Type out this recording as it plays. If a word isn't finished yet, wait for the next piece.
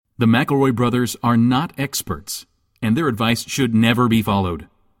The McElroy brothers are not experts, and their advice should never be followed.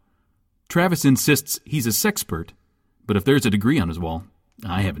 Travis insists he's a sexpert, but if there's a degree on his wall,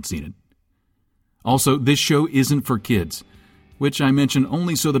 I haven't seen it. Also, this show isn't for kids, which I mention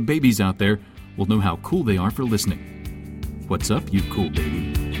only so the babies out there will know how cool they are for listening. What's up, you cool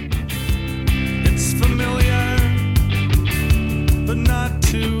baby? It's familiar, but not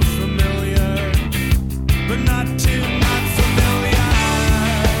too familiar, but not too not familiar.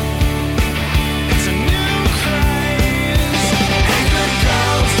 It's a new craze. Hey, good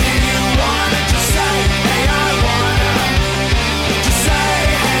girls, do you wanna just say, hey, I wanna? Just say,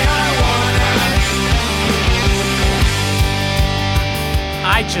 hey, I wanna.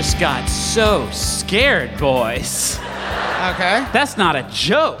 I just got so scared, boys. Okay. That's not a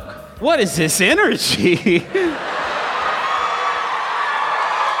joke. What is this energy?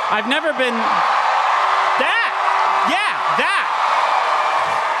 I've never been... That! Yeah, that!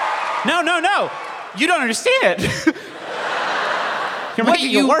 No. You don't understand. What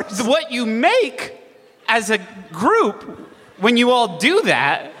you make as a group when you all do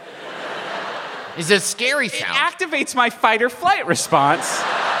that is a scary it sound. activates my fight or flight response.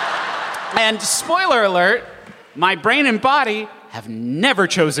 And spoiler alert, my brain and body have never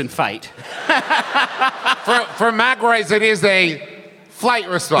chosen fight. For McElroy's, it is a flight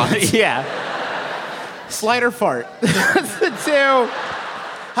response. Yeah. Slide or fart. That's the two.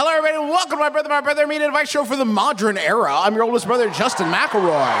 Hello, everybody. Welcome to My Brother, Me Advice Show for the modern era. I'm your oldest brother, Justin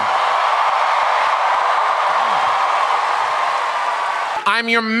McElroy. I'm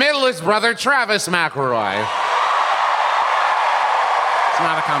your middleest brother, Travis McElroy. It's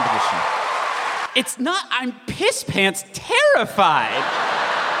not a competition. It's not, I'm piss pants terrified.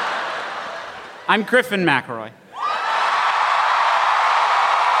 I'm Griffin McElroy.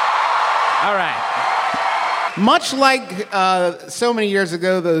 All right. Much like so many years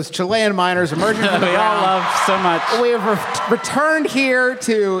ago, those Chilean miners emerging from the We all ground, love so much. we have returned here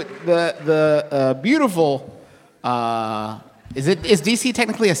to the beautiful. Is DC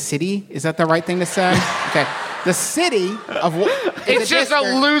technically a city? Is that the right thing to say? Okay. The city of It's just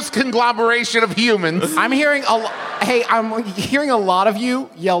a loose conglomeration of humans. I'm hearing I'm hearing a lot of you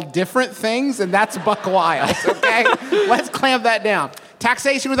yell different things, and that's buck wild. Okay, let's clamp that down.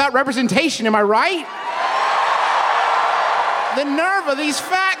 Taxation without representation. Am I right? The nerve of these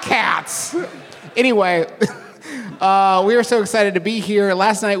fat cats. Anyway, we are so excited to be here.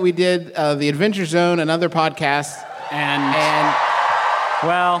 Last night we did the Adventure Zone, another podcast, and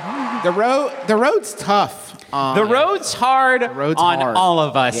well, the road's tough. the road's hard on hard. all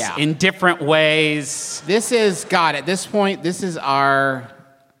of us Yeah. in different ways. This is, God, at this point, this is our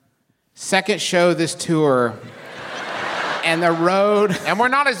second show this tour. And the road... And we're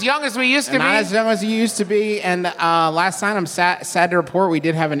not as young as we used to be. Not as young as you used to be. And last night, I'm sad to report we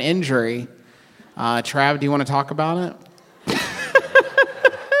did have an injury. Trav, do you want to talk about it?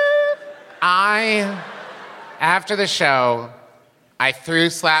 After the show, I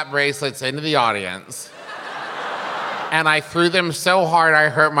threw slap bracelets into the audience. And I threw them so hard I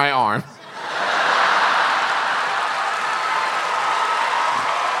hurt my arm.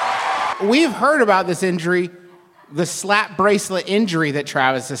 We've heard about this injury, the slap bracelet injury that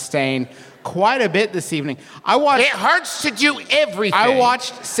Travis sustained, quite a bit this evening. It hurts to do everything. I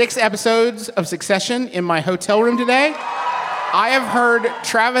watched 6 episodes of Succession in my hotel room today. I have heard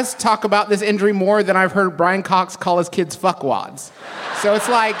Travis talk about this injury more than I've heard Brian Cox call his kids fuckwads. So it's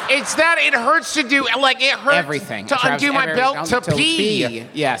like... It's that it hurts to do, like, it hurts everything. to Travis, undo my belt to pee.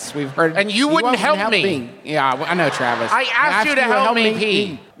 Yes, we've heard... And you wouldn't help me. Yeah, I know, Travis. I asked you to help me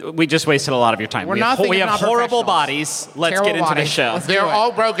pee. We just wasted a lot of your time. We're we not have, we thinking have about horrible professionals. bodies. Let's Terrible get into the bodies. show. Let's They're do it.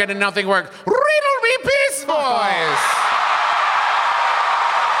 all broken and nothing works. Riddle me peace, boys.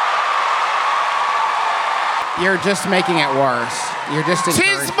 You're just making it worse. You're just Tis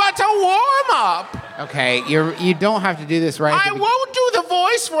encouraging. but a warm-up. Okay, you don't have to do this right. I won't do the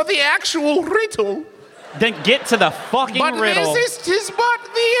voice for the actual riddle. Then get to the fucking But riddle. this is tis but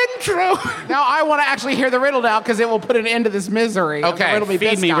the intro. Now I want to actually hear the riddle now because it will put an end to this misery. of the Okay, riddle me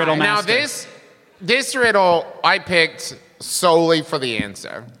feed this me, guy. riddle Now master. this riddle I picked solely for the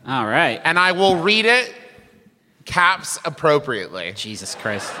answer. All right. And I will read it caps appropriately. Jesus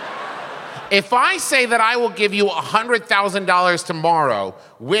Christ. If I say that I will give you $100,000 tomorrow,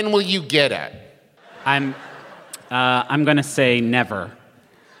 when will you get it? I'm gonna say never.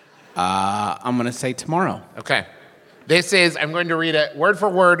 I'm gonna say tomorrow. Okay. This is, I'm going to read it word for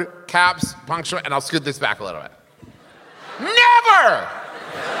word, caps, punctuation, and I'll scoot this back a little bit. Never!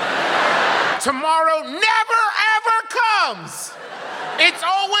 Tomorrow never ever comes! It's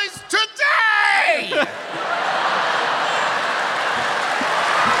always today!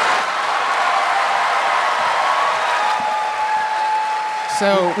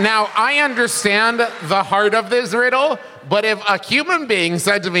 So Now, I understand the heart of this riddle, but if a human being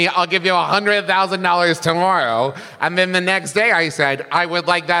said to me, I'll give you $100,000 tomorrow, and then the next day I said, I would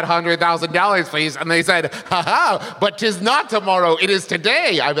like that $100,000, please, and they said, haha, but 'tis not tomorrow, it is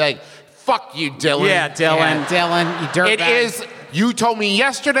today, I'd be like, fuck you, Dylan. Yeah, Dylan. Dylan, you dirtbag. It is, you told me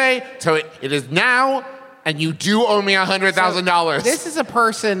yesterday, so it is now, and you do owe me $100,000. This is a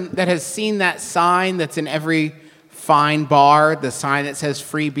person that has seen that sign that's in every fine bar, the sign that says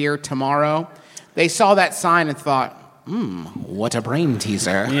free beer tomorrow. They saw that sign and thought, what a brain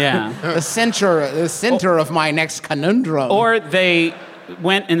teaser. Yeah. the center of my next conundrum. Or they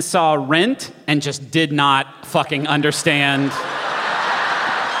went and saw Rent and just did not fucking understand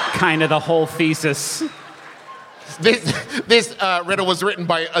kind of the whole thesis. This riddle was written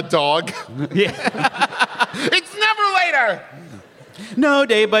by a dog. Yeah. It's never later. No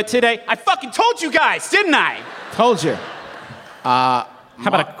day but today. I fucking told you guys, didn't I? Told you. How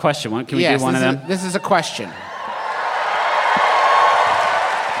about a question? Can we do one of them? This is a question.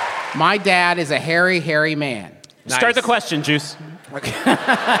 My dad is a hairy, hairy man. Start the question, Juice. My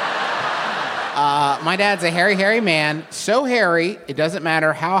dad's a hairy, hairy man. So hairy, it doesn't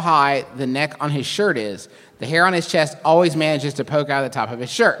matter how high the neck on his shirt is. The hair on his chest always manages to poke out of the top of his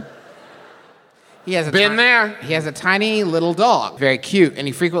shirt. He has there. He has a tiny little dog, very cute, and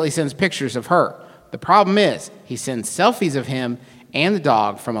he frequently sends pictures of her. The problem is, he sends selfies of him and the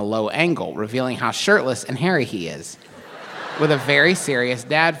dog from a low angle, revealing how shirtless and hairy he is, with a very serious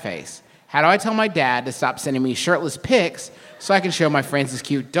dad face. How do I tell my dad to stop sending me shirtless pics so I can show my friends his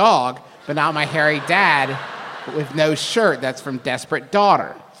cute dog, but not my hairy dad with no shirt? That's from Desperate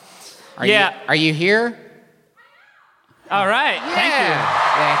Daughter. Are you here? All right. Thank you.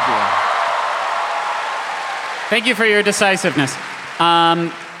 Thank you. Thank you for your decisiveness.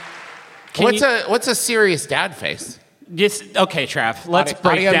 What's a serious dad face? Okay, Trav. Let's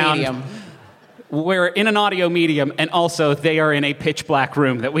break Audio down. medium. We're in an audio medium, and also they are in a pitch black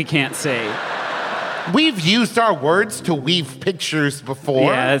room that we can't see. We've used our words to weave pictures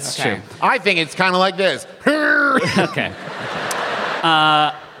before. Yeah, that's Okay. true. I think it's kind of like this. Okay.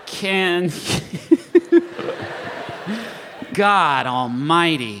 God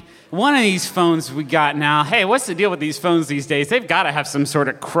almighty. One of these phones we got now, hey, what's the deal with these phones these days? They've got to have some sort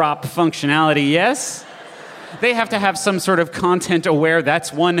of crop functionality, yes? They have to have some sort of content-aware,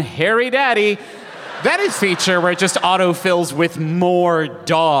 that's one hairy daddy. That is feature where it just autofills with more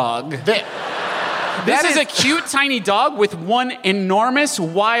dog. This is a cute tiny dog with one enormous,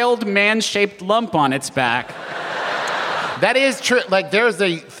 wild, man-shaped lump on its back. That is true. Like, there's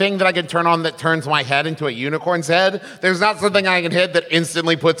a thing that I can turn on that turns my head into a unicorn's head. There's not something I can hit that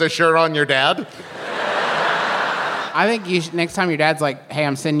instantly puts a shirt on your dad. I think you should, next time your dad's like, hey,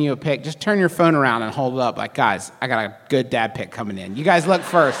 I'm sending you a pic, just turn your phone around and hold it up. Like, guys, I got a good dad pic coming in. You guys look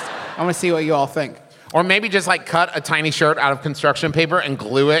first. I want to see what you all think. Or maybe just like cut a tiny shirt out of construction paper and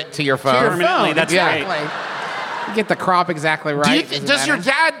glue it to your phone. Permanently, that's exactly. great. You get the crop exactly right. Does your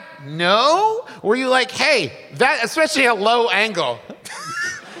dad know? Were you like, hey, that, especially a low angle?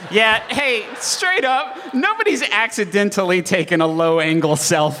 Yeah, hey, straight up, nobody's accidentally taken a low-angle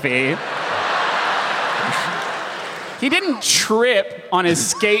selfie. He didn't trip on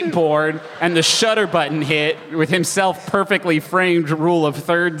his skateboard and the shutter button hit with himself perfectly framed rule of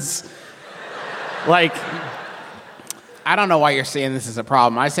thirds. Like, I don't know why you're saying this is a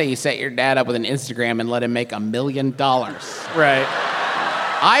problem. I say you set your dad up with an Instagram and let him make $1 million. right.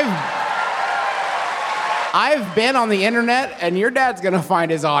 I've been on the internet, and your dad's gonna find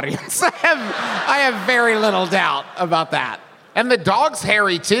his audience. I have very little doubt about that. And the dog's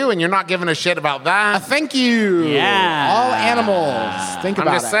hairy too, and you're not giving a shit about that. Thank you. Yeah. All animals. Think I'm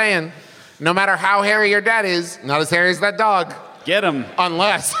about it. just saying, no matter how hairy your dad is, not as hairy as that dog. Get him.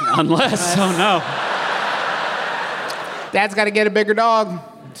 Unless. Oh no. Dad's got to get a bigger dog.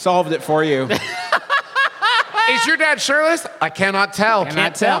 Solved it for you. Is your dad shirtless? I cannot tell.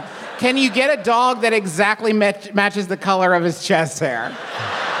 Cannot tell. Can you get a dog that exactly matches the color of his chest hair?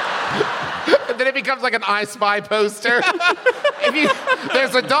 Then it becomes like an I Spy poster.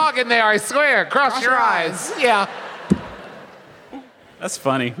 There's a dog in there, I swear. Cross your eyes. Yeah. That's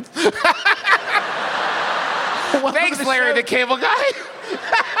funny. Thanks, Larry the Cable Guy.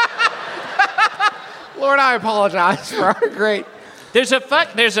 Lord, I apologize for our great. There's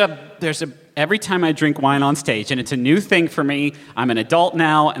a every time I drink wine on stage, and it's a new thing for me. I'm an adult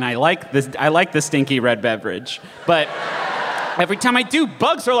now, and I like the stinky red beverage. But every time I do,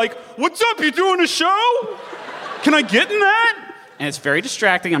 bugs are like, "What's up? You doing a show? Can I get in that?" And it's very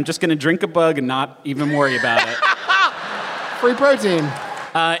distracting. I'm just gonna drink a bug and not even worry about it. Free protein.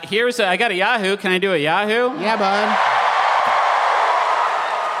 I got a Yahoo. Can I do a Yahoo? Yeah, bud.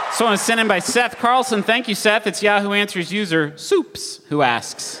 So one was sent in by Seth Carlson. Thank you, Seth. It's Yahoo Answers user Soups who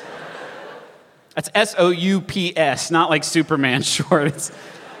asks. That's S-O-U-P-S, not like Superman short. It's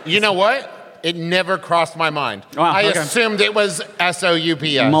You know what? It never crossed my mind. Wow, I okay. assumed it was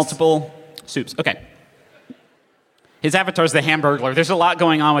S-O-U-P-S. multiple soups. Okay. His avatar's the Hamburglar. There's a lot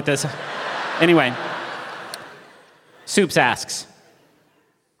going on with this. Anyway, Soups asks,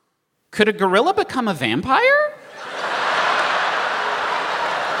 could a gorilla become a vampire?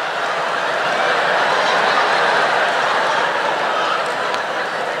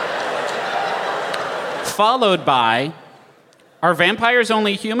 Followed by, are vampires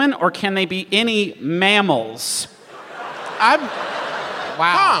only human or can they be any mammals? Wow.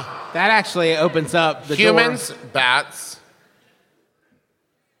 Huh. That actually opens up the door. Humans, bats.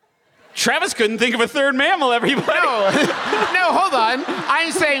 Travis couldn't think of a third mammal, everybody. No, hold on.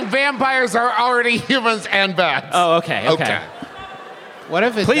 I'm saying vampires are already humans and bats. Oh, okay. What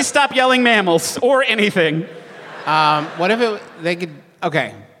if it's Please stop yelling mammals or anything. What if they could?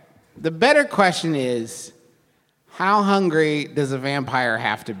 Okay. The better question is, how hungry does a vampire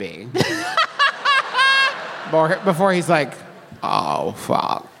have to be before he's like, oh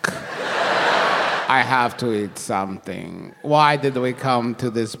fuck, I have to eat something. Why did we come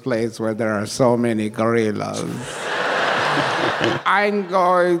to this place where there are so many gorillas? I'm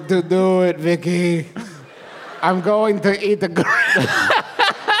going to do it, Vicky. I'm going to eat the gorilla.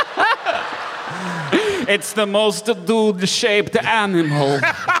 It's the most dude-shaped animal.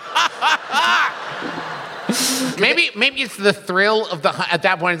 Maybe it's the thrill of the hunt. At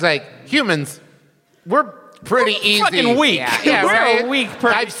that point, it's like, humans, we're pretty easy. Fucking weak. Yeah, We're right? a weak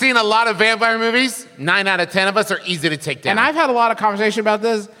I've seen a lot of vampire movies. 9 out of 10 of us are easy to take down. And I've had a lot of conversation about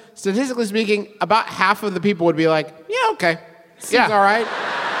this. Statistically speaking, about half of the people would be like, yeah, okay. Seems Yeah. all right.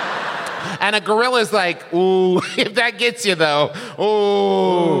 And a gorilla's like, ooh, if that gets you though,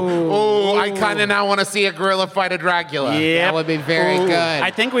 ooh, I kind of now want to see a gorilla fight a Dracula. That would be very good.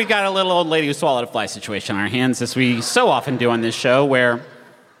 I think we've got a little old lady who swallowed a fly situation on our hands, as we so often do on this show, where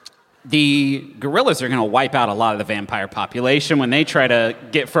the gorillas are going to wipe out a lot of the vampire population when they try to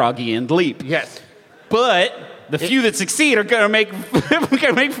get Froggy and leap. Yes. But the few that succeed are going to make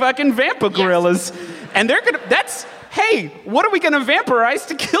fucking vampa gorillas, and they're going to. That's. Hey, what are we going to vampirize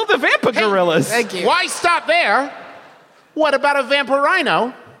to kill the vampa gorillas? Thank you. Why stop there? What about a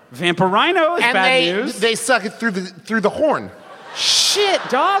vampirino? Vampirino is And bad news. they suck it through the horn. Shit,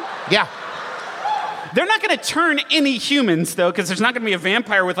 dog. Yeah. They're not going to turn any humans, though, because there's not going to be a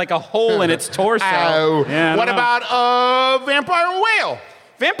vampire with like a hole in its torso. Oh. Yeah, I What don't know. about a vampire whale?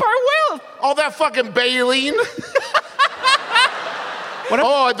 Vampire whale? All that fucking baleen.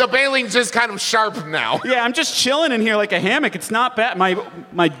 Oh, the baleen's just kind of sharp now. Yeah, I'm just chilling in here like a hammock. It's not bad.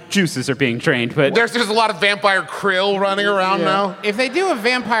 My juices are being drained, but There's just a lot of vampire krill running around now. If they do a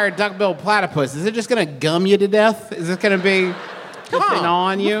vampire duck-billed platypus, is it just going to gum you to death? Is it going to be something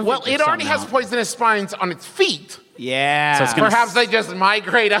on you? Well, it already has poisonous spines on its feet. Yeah. So it's gonna- Perhaps they just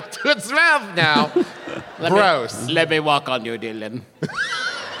migrate up to its mouth now. Gross. Let me walk on you, Dylan.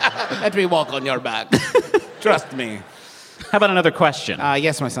 Let me walk on your back. Trust me. how about another question?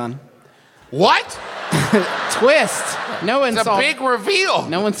 Yes, my son. What? Twist. No one It's a saw. big reveal.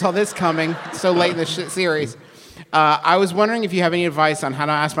 No one saw this coming so late in the series. I was wondering if you have any advice on how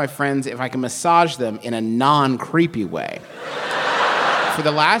to ask my friends if I can massage them in a non-creepy way. For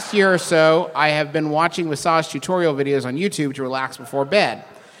the last year or so, I have been watching massage tutorial videos on YouTube to relax before bed.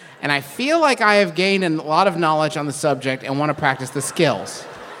 And I feel like I have gained a lot of knowledge on the subject and want to practice the skills.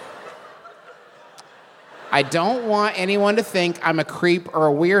 I don't want anyone to think I'm a creep or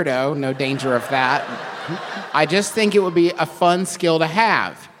a weirdo, no danger of that. I just think it would be a fun skill to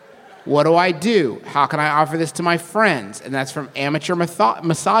have. What do I do? How can I offer this to my friends? And that's from amateur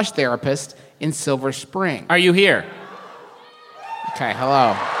massage therapist in Silver Spring. Are you here? Okay,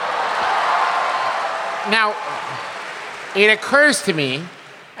 hello. Now, it occurs to me,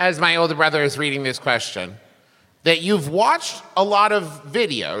 as my older brother is reading this question, that you've watched a lot of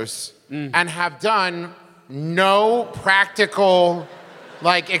videos and have done no practical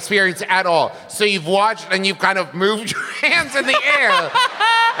experience at all. So you've watched and you've kind of moved your hands in the air.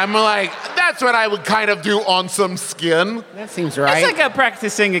 And we're like, that's what I would kind of do on some skin. That seems right. It's like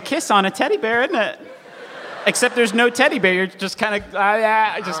practicing a kiss on a teddy bear, isn't it? Except there's no teddy bear. You're just kind of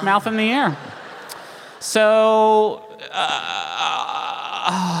just mouth in the air. So,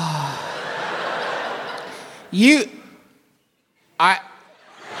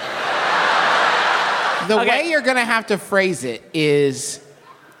 The Okay. way you're gonna have to phrase it is,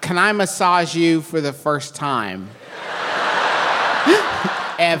 can I massage you for the first time?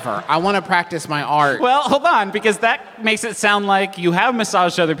 ever. I want to practice my art. Well, hold on, because that makes it sound like you have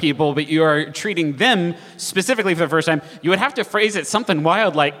massaged other people, but you are treating them specifically for the first time. You would have to phrase it something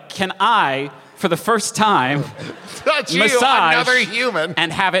wild like, can I, for the first time, Touch you, massage another human.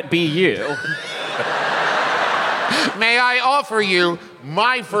 and have it be you? May I offer you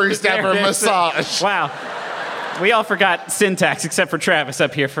my first ever massage? Wow. We all forgot syntax except for Travis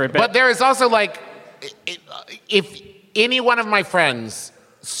up here for a bit. But there is also like, if any one of my friends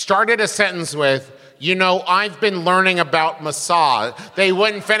started a sentence with, you know, I've been learning about massage, they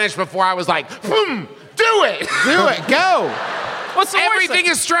wouldn't finish before I was like, do it. Do it. Go. What's the worst Everything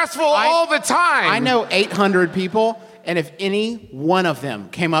thing? is stressful all the time. I know 800 people, and if any one of them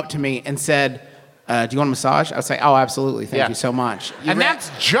came up to me and said, do you want a massage? I would say, oh, absolutely. Thank you so much. And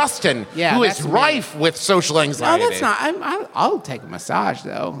that's Justin, Yeah, who is that's me. rife with social No, anxiety. that's not. I'll take a massage,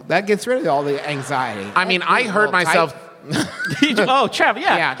 though. That gets rid of all the anxiety. I mean, I hurt myself. Oh, Trav,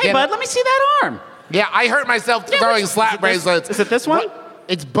 yeah. Yeah, Hey, get bud, it. let me see that arm. Yeah, I hurt myself throwing slap bracelets. Is it this one?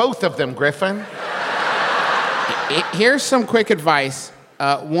 It's both of them, Griffin. Here's some quick advice.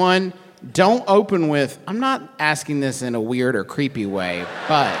 One, don't open with, I'm not asking this in a weird or creepy way,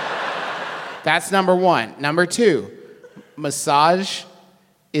 but that's number one. Number two, massage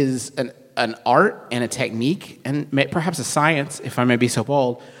is an art and a technique and perhaps a science, if I may be so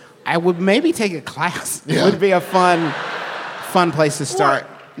bold. I would maybe take a class. It would be a fun place to start.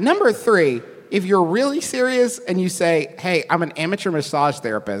 Number three, if you're really serious and you say, hey, I'm an amateur massage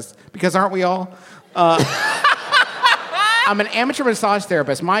therapist, because aren't we all? I'm an amateur massage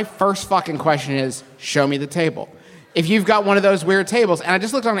therapist. My first fucking question is, show me the table. If you've got one of those weird tables, and I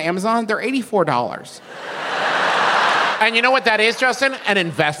just looked on Amazon, they're $84. And you know what that is, Justin? An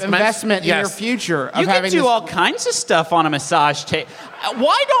investment. Investment in your future of You can having do this- all kinds of stuff on a massage table.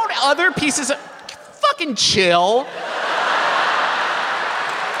 Why don't other pieces of... Fucking chill.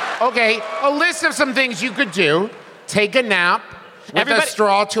 Okay, a list of some things you could do. Take a nap with Everybody- a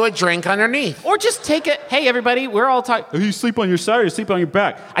straw to a drink underneath. Or just take it. Hey, everybody, we're all talking. Oh, you sleep on your side or you sleep on your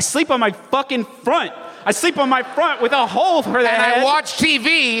back? I sleep on my fucking front. I sleep on my front with a hole for the And head. I watch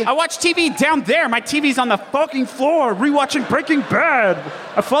TV. I watch TV down there. My TV's on the fucking floor, rewatching Breaking Bad.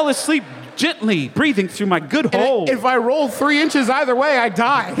 I fall asleep gently, breathing through my good hole. If I roll 3 inches either way, I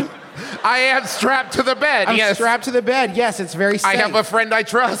die. I am strapped to the bed. I'm yes. strapped to the bed. Yes, it's very safe. I have a friend I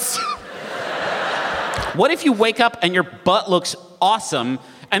trust. What if you wake up and your butt looks awesome?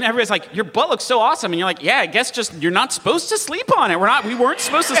 And everybody's like, your butt looks so awesome. And you're like, yeah, I guess just you're not supposed to sleep on it. We weren't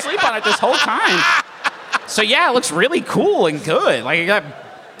supposed to sleep on it this whole time. So yeah, it looks really cool and good. Like it got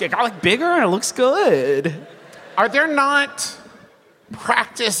like bigger and it looks good. Are there not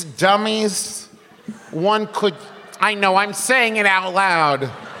practice dummies? One could. I know I'm saying it out loud.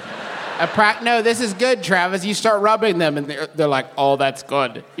 No, this is good, Travis. You start rubbing them, and they're like, oh, that's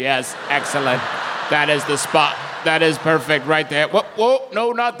good. Yes, excellent. That is the spot. That is perfect right there. Whoa,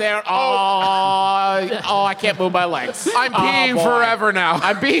 no, not there. Oh, I can't move my legs. I'm peeing boy. forever now.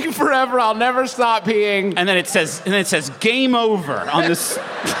 I'm peeing forever. I'll never stop peeing. And then it says game over on this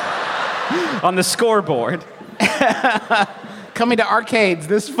on the scoreboard. Coming to arcades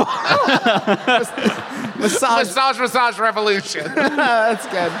this fall. Massage revolution. That's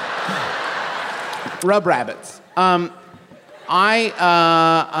good. Rub rabbits. Griffin,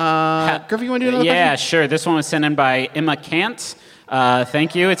 you want to do another Yeah, question? sure. This one was sent in by Emma Kant.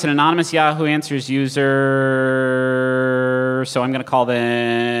 Thank you. It's an anonymous Yahoo Answers user, so I'm going to call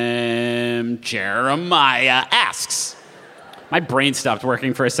them Jeremiah Asks. My brain stopped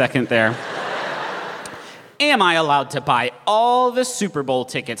working for a second there. Am I allowed to buy all the Super Bowl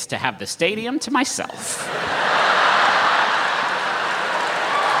tickets to have the stadium to myself?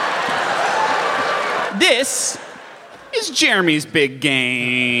 This is Jeremy's big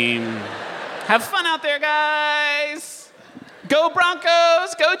game. Have fun out there, guys. Go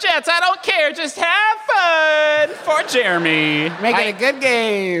Broncos, go Jets. I don't care. Just have fun for Jeremy. Make it a good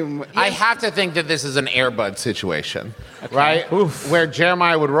game. I have to think that this is an Air Bud situation, right? Where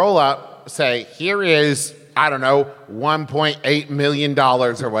Jeremiah would roll up, say, here is, I don't know, $1.8 million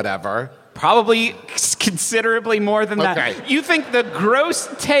or whatever. Probably considerably more than Okay. that. You think the gross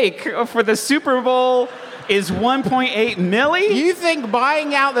take for the Super Bowl is 1.8 milli? You think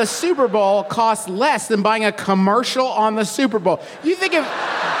buying out the Super Bowl costs less than buying a commercial on the Super Bowl? You think if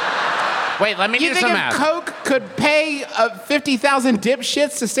Wait, let me you do think some if math. Coke could pay 50,000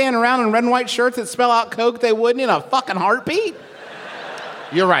 dipshits to stand around in red and white shirts that spell out Coke, they wouldn't in a fucking heartbeat?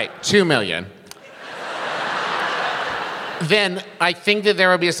 You're right, 2 million. Then I think that there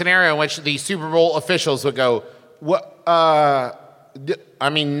would be a scenario in which the Super Bowl officials would go, "What? Wait,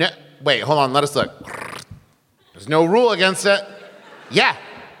 hold on, let us look. There's no rule against it. Yeah,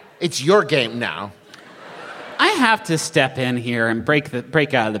 It's your game now. I have to step in here and break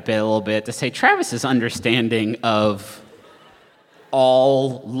out of the bit a little bit to say Travis's understanding of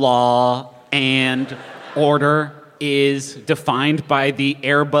all law and order is defined by the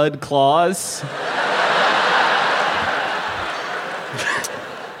Airbud clause.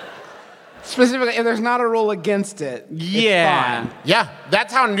 Specifically, if there's not a rule against it, Yeah. it's fine. Yeah,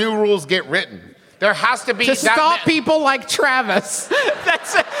 that's how new rules get written. There has to be To stop people like Travis.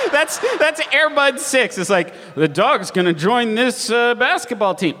 That's Airbud 6. It's like, the dog's gonna join this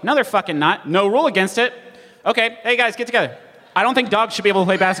basketball team. No, they're fucking not. No rule against it. Okay, hey guys, get together. I don't think dogs should be able to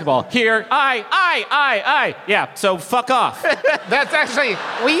play basketball. Here, I. Yeah, so fuck off. That's actually...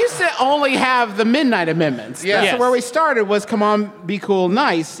 We used to only have the Midnight Amendments. Yeah. That's Yes. where we started was come on, be cool,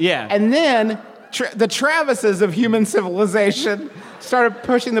 nice. Yeah. And then the Travises of human civilization started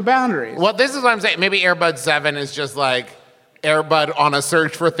pushing the boundaries. Well, this is what I'm saying. Maybe Airbud 7 is just like Airbud on a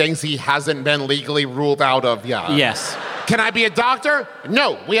search for things he hasn't been legally ruled out of yet. Yes. Can I be a doctor?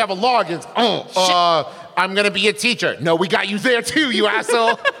 No, we have a law against... I'm going to be a teacher. No, we got you there too, you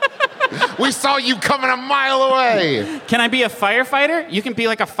asshole. We saw you coming a mile away. Can I be a firefighter? You can be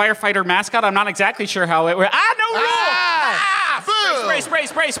like a firefighter mascot. I'm not exactly sure how it works. No rule!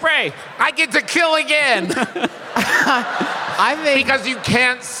 Spray. I get to kill again. I think Because you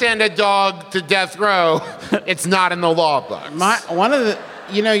can't send a dog to death row. It's not in the law books. one of the,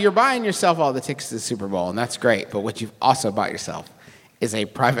 you're buying yourself all the tickets to the Super Bowl, and that's great. But what you've also bought yourself is a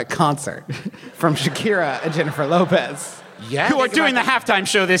private concert from Shakira and Jennifer Lopez. Yeah. Who are doing the halftime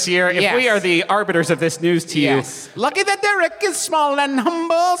show this year. If Yes. we are the arbiters of this news to you. Lucky that Derek is small and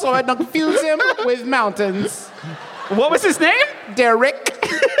humble, so I don't confuse him with mountains. What was his name? Derek.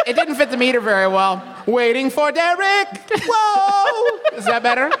 It didn't fit the meter very well. Waiting for Derek. Whoa. Is that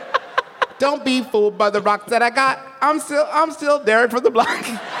better? Don't be fooled by the rocks that I got. I'm still Derek from the block.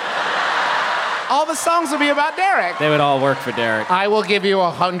 All the songs will be about Derek. They would all work for Derek. I will give you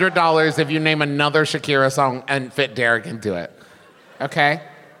 $100 if you name another Shakira song and fit Derek into it. Okay.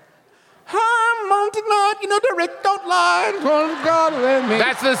 I'm on tonight, Derek, don't lie. God let me.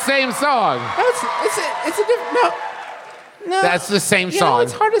 That's the same song. It's a different, no. That's the same song.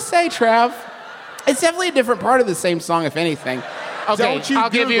 It's hard to say, Trav. It's definitely a different part of the same song, if anything. Okay, Don't you I'll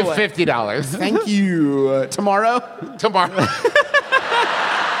give you Google it. $50. Thank you. Tomorrow? Tomorrow.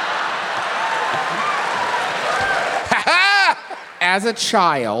 As a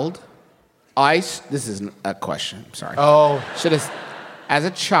child, this isn't a question, I'm sorry. Oh. As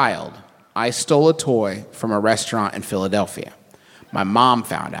a child, I stole a toy from a restaurant in Philadelphia. My mom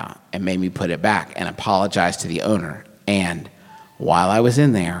found out and made me put it back and apologize to the owner. And while I was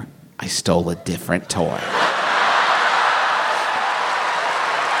in there, I stole a different toy.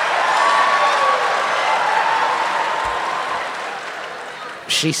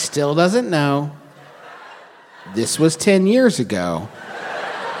 She still doesn't know. This was 10 years ago.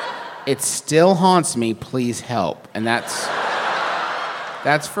 It still haunts me. Please help. And that's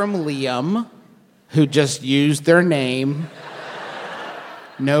from Liam, who just used their name.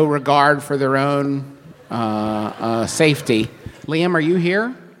 No regard for their own safety. Liam, are you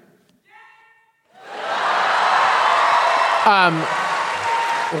here?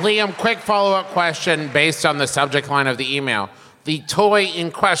 Liam, quick follow-up question based on the subject line of the email. The toy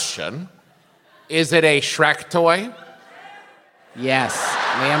in question, is it a Shrek toy? Yes.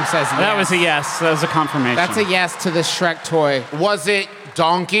 Liam says yes. That was a yes. That was a confirmation. That's a yes to the Shrek toy. Was it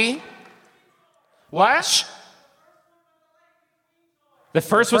donkey? What? The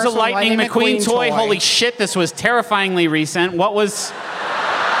first was a Lightning McQueen toy. Holy shit, this was terrifyingly recent. What was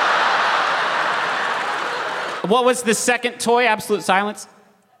the second toy? Absolute silence.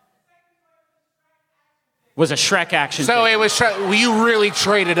 Was a Shrek action So figure. it was Shrek. You really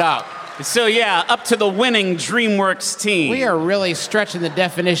traded up. So yeah, up to the winning DreamWorks team. We are really stretching the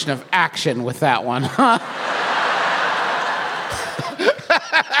definition of action with that one.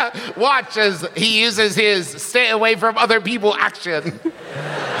 Watch as he uses his stay away from other people action.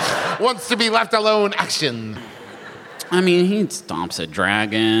 Wants to be left alone action. I mean, he stomps a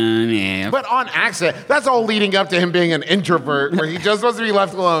dragon. Yeah. But on accident. That's all leading up to him being an introvert where he just wants to be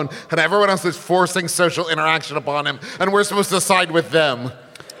left alone and everyone else is forcing social interaction upon him and we're supposed to side with them.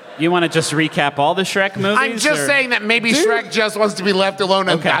 You want to just recap all the Shrek movies? I'm just or- saying that maybe Shrek just wants to be left alone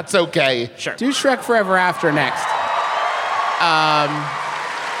and Okay. that's okay. Sure. Do Shrek Forever After next.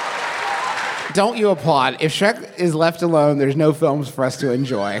 Don't you applaud. If Shrek is left alone, there's no films for us to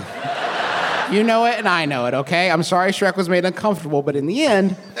enjoy. You know it and I know it, okay? I'm sorry Shrek was made uncomfortable, but in the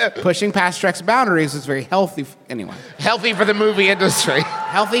end, pushing past Shrek's boundaries is very healthy. Anyway, Healthy for the movie industry.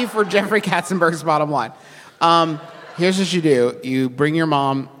 healthy for Jeffrey Katzenberg's bottom line. Here's what you do. You bring your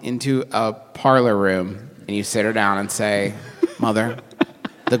mom into a parlor room and you sit her down and say, Mother,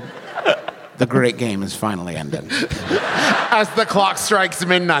 the great game is finally ended. As the clock strikes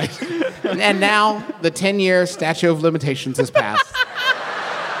midnight. And now the 10-year statute of limitations has passed.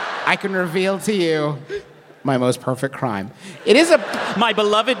 I can reveal to you my most perfect crime. It is My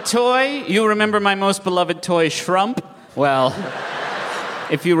beloved toy. You remember my most beloved toy, Shrump? Well,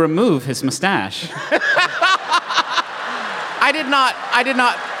 if you remove his mustache. I did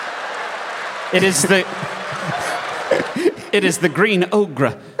not. It is the green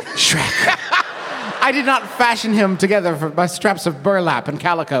ogre, Shrek. I did not fashion him together by straps of burlap and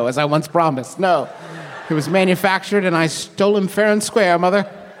calico, as I once promised. No. He was manufactured, and I stole him fair and square, Mother.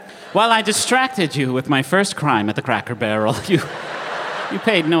 While I distracted you with my first crime at the Cracker Barrel, you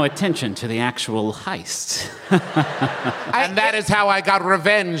paid no attention to the actual heist. And that is how I got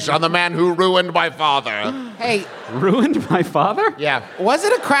revenge on the man who ruined my father. Hey, Ruined my father? Yeah. was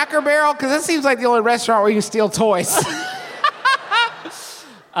it a Cracker Barrel? Because that seems like the only restaurant where you steal toys.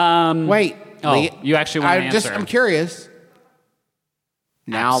 Wait. Oh, you actually want to answer. I'm curious.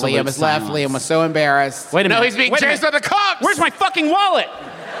 Now Absolute Liam is left. silence. Liam was so embarrassed. Wait a minute. No, he's being Wait a chased by minute. the cops. Where's my fucking wallet?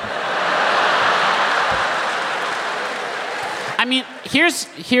 I mean,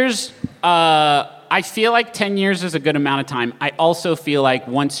 I feel like 10 years is a good amount of time. I also feel like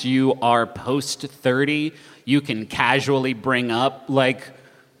once you are post 30, you can casually bring up like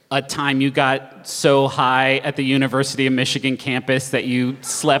a time you got so high at the University of Michigan campus that you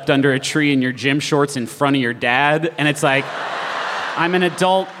slept under a tree in your gym shorts in front of your dad. And it's like, I'm an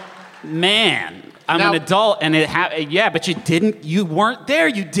adult man. I'm an adult, and but you weren't there.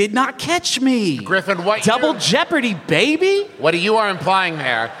 You did not catch me. Griffin, what Double Jeopardy, baby. What you are implying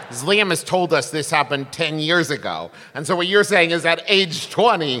there is Liam has told us this happened 10 years ago. And so what you're saying is at age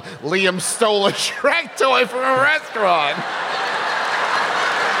 20, Liam stole a Shrek toy from a restaurant.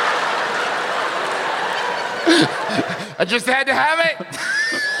 I just had to have it.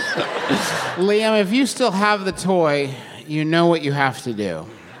 Liam, if you still have the toy, you know what you have to do.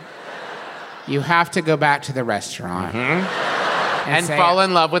 You have to go back to the restaurant. And say, fall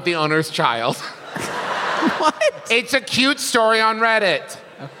in love with the owner's child. What? It's a cute story on Reddit.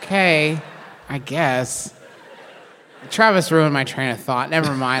 Okay, I guess. Travis ruined my train of thought.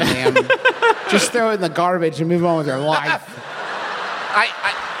 Never mind, Liam. Just throw it in the garbage and move on with your life.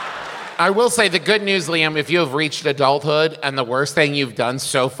 I will say the good news, Liam, if you have reached adulthood and the worst thing you've done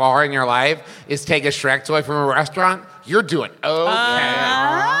so far in your life is take a Shrek toy from a restaurant, you're doing okay.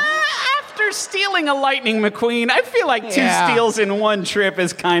 After stealing a Lightning McQueen, I feel like two Yeah. steals in one trip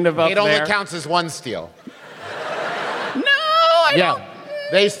is kind of up It only there. counts as one steal. No, I don't.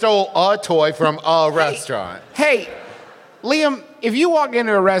 They stole a toy from a restaurant. Hey, Liam, if you walk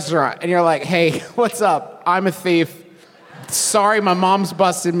into a restaurant and you're like, hey, what's up? I'm a thief. Sorry, my mom's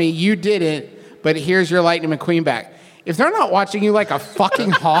busted me. You didn't, but here's your Lightning McQueen back. If they're not watching you like a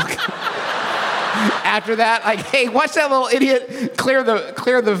fucking hawk after that, like, hey, watch that little idiot clear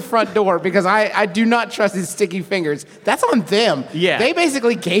the front door because I do not trust his sticky fingers. That's on them. Yeah. They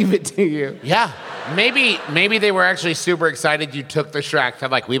basically gave it to you. Yeah. Maybe they were actually super excited you took the Shrek. They're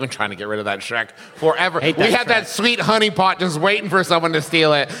like, we've been trying to get rid of that Shrek forever. Hate that We had Shrek. that sweet honey pot just waiting for someone to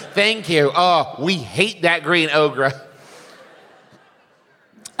steal it. Thank you. Oh, we hate that green ogre.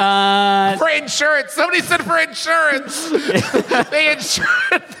 For insurance. Somebody said for insurance. They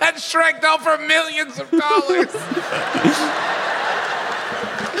insured that Shrek doll for millions of dollars.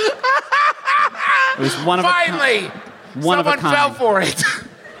 It was one of Finally, one of a someone kind. fell for it.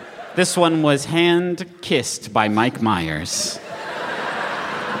 This one was hand-kissed by Mike Myers.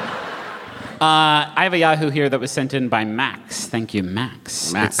 I have a Yahoo here that was sent in by Max. Thank you,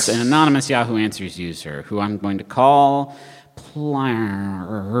 Max. Max. It's an anonymous Yahoo Answers user who I'm going to call...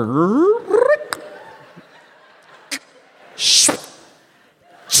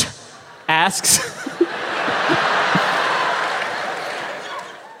 asks...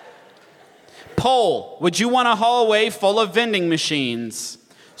 Poll, would you want a hallway full of vending machines?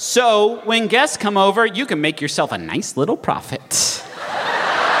 So, when guests come over, you can make yourself a nice little profit.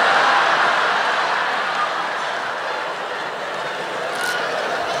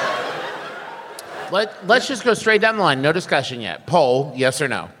 Let's just go straight down the line. No discussion yet. Poll, yes or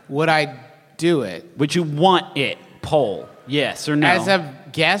no? Would I do it? Would you want it? Poll, yes or no? As a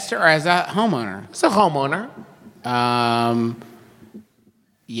guest or as a homeowner? It's a homeowner.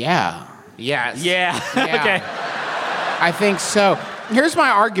 Yeah. Yes. Yeah. Yeah. Okay. I think so. Here's my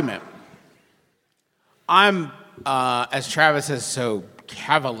argument. I'm, as Travis has so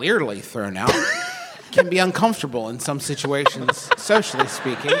cavalierly thrown out, can be uncomfortable in some situations, socially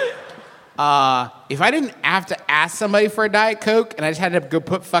speaking. If I didn't have to ask somebody for a Diet Coke and I just had to go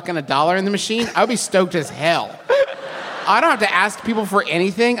put fucking $1 in the machine, I would be stoked as hell. I don't have to ask people for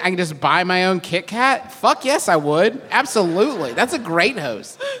anything. I can just buy my own Kit Kat. Fuck yes, I would. Absolutely. That's a great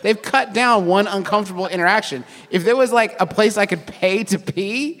host. They've cut down one uncomfortable interaction. If there was like a place I could pay to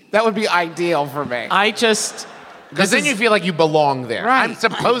pee, that would be ideal for me. Because then you feel like you belong there. Right. I'm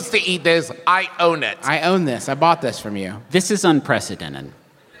supposed to eat this. I own it. I own this. I bought this from you. This is unprecedented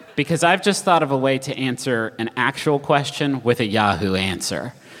because I've just thought of a way to answer an actual question with a Yahoo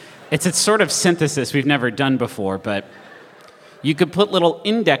answer. It's a sort of synthesis we've never done before, but you could put little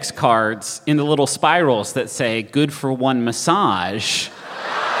index cards in the little spirals that say, good for one massage.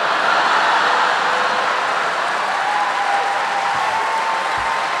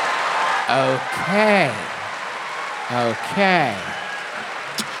 Okay.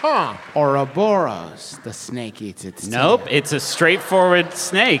 Huh. Ouroboros, the snake eats its Nope, tail. it's a straightforward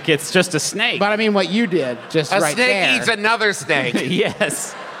snake. It's just a snake. But I mean what you did, just A right snake there. eats another snake.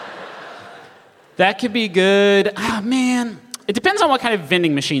 Yes. That could be good. Ah, man. It depends on what kind of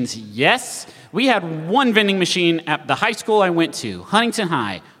vending machines. Yes, we had one vending machine at the high school I went to, Huntington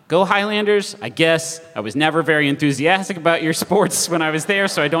High. Go Highlanders, I guess. I was never very enthusiastic about your sports when I was there,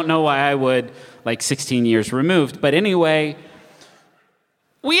 so I don't know why I would, 16 years removed. But anyway,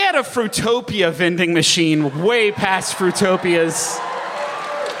 we had a Fruitopia vending machine way past Fruitopia's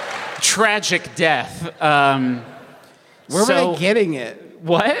tragic death. Where were they getting it?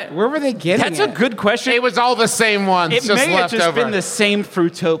 What? Where were they getting That's it? a good question. It was all the same ones, It just may have left just over. been the same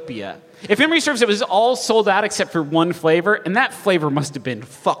Fruitopia. If memory serves, it was all sold out except for one flavor, and that flavor must have been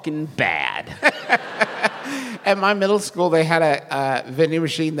fucking bad. At my middle school, they had a vending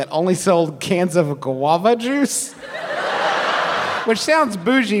machine that only sold cans of guava juice. Which sounds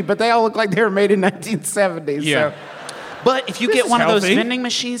bougie, but they all look like they were made in 1970s. Yeah. So. But if you This get is one of those healthy. vending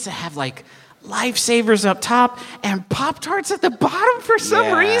machines that have Lifesavers up top and Pop-Tarts at the bottom for some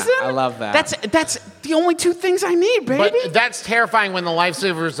Yeah, reason. I love that. That's the only two things I need, baby. But that's terrifying when the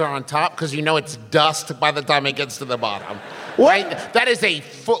lifesavers are on top because you know it's dust by the time it gets to the bottom. Right? That is a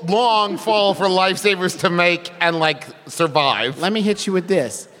long fall for lifesavers to make and survive. Let me hit you with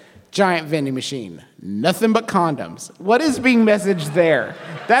this. Giant vending machine. Nothing but condoms. What is being messaged there?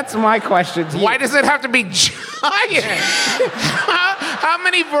 That's my question to you. Why does it have to be giant? How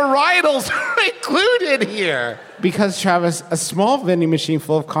many varietals are included here? Because, Travis, a small vending machine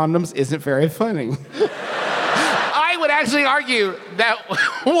full of condoms isn't very funny. I would actually argue that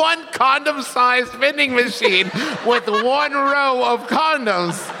one condom-sized vending machine with one row of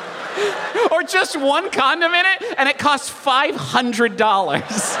condoms. Or just one condom in it, and it costs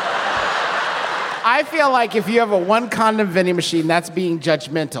 $500. I feel like if you have a one condom vending machine, that's being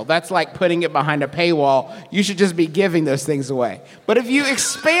judgmental. That's like putting it behind a paywall. You should just be giving those things away. But if you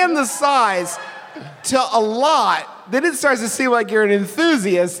expand the size to a lot, then it starts to seem like you're an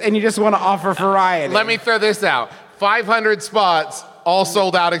enthusiast and you just want to offer variety. Let me throw this out. 500 spots, all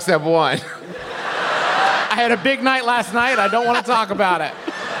sold out except one. I had a big night last night. I don't want to talk about it.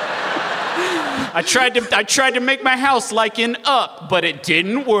 I tried to make my house like in Up, but it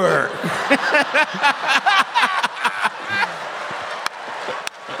didn't work.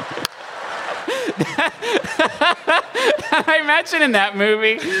 I imagine in that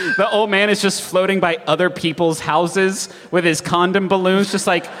movie, the old man is just floating by other people's houses with his condom balloons, just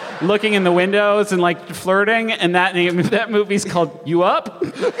looking in the windows and flirting. And that movie's called You Up?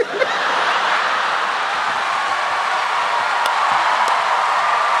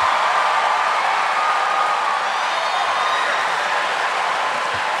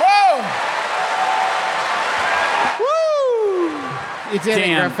 You did it,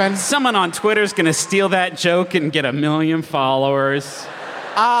 Damn, Griffin. someone on Twitter's gonna steal that joke and get 1 million followers.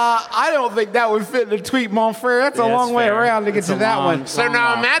 I don't think that would fit in a tweet, mon frere. That's a Yeah, long it's way fair. around to get It's to a that long- one. So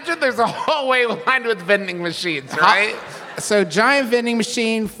now imagine there's a hallway lined with vending machines, right? So giant vending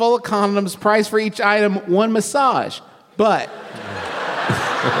machine full of condoms, price for each item, one massage. But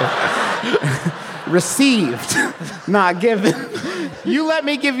received, not given. You let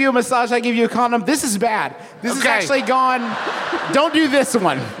me give you a massage, I give you a condom. This is bad. This is Okay. actually gone. Don't do this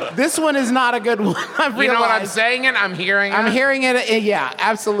one. This one is not a good one. I've You know what I'm realized. saying? I'm hearing I'm it. hearing it. Yeah,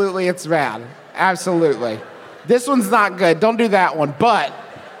 absolutely, it's bad. Absolutely. This one's not good. Don't do that one. But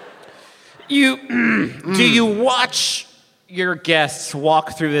Do you watch your guests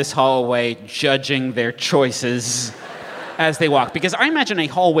walk through this hallway judging their choices as they walk? Because I imagine a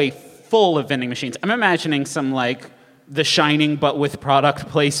hallway full of vending machines. I'm imagining some The Shining but with product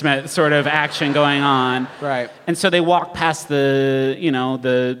placement sort of action going on. Right. And so they walk past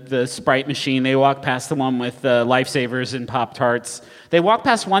the Sprite machine. They walk past the one with the Lifesavers and Pop-Tarts. They walk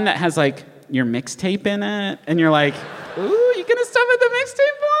past one that has your mixtape in it, and you're like, ooh, you gonna stuff it the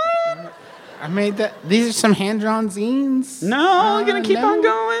mixtape on? I made that. These are some hand-drawn zines. No, I'm gonna keep no. on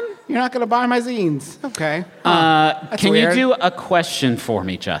going. You're not gonna buy my zines. Okay. Can weird. you do a question for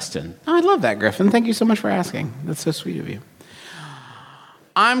me, Justin? Oh, I love that, Griffin. Thank you so much for asking. That's so sweet of you.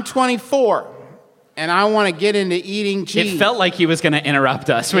 I'm 24, and I want to get into eating cheese. It felt like he was gonna interrupt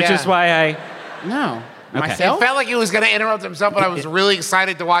us, which Yeah. is why I. No. Okay. It Myself? felt like he was going to interrupt himself, but I was really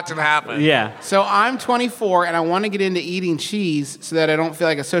excited to watch it happen. Yeah. So I'm 24, and I want to get into eating cheese so that I don't feel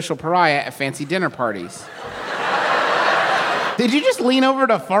like a social pariah at fancy dinner parties. Did you just lean over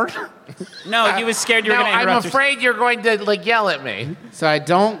to fart? No, he was scared you were No, gonna I'm interrupt. afraid you're going to like yell at me. So I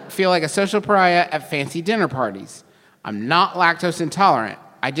don't feel like a social pariah at fancy dinner parties. I'm not lactose intolerant.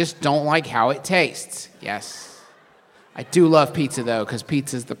 I just don't like how it tastes. Yes. I do love pizza, though, because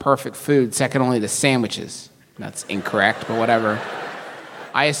pizza is the perfect food, second only to sandwiches. That's incorrect, but whatever.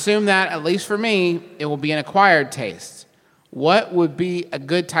 I assume that, at least for me, it will be an acquired taste. What would be a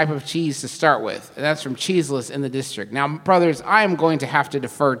good type of cheese to start with? And that's from Cheeseless in the District. Now, brothers, I am going to have to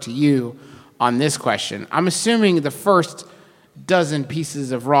defer to you on this question. I'm assuming the first dozen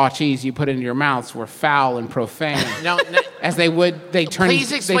pieces of raw cheese you put into your mouths were foul and profane. No, As they turn.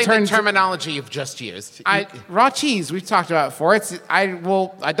 please explain they turn the terminology you've just used. raw cheese, we've talked about it before. I